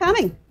 Thank you for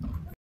coming.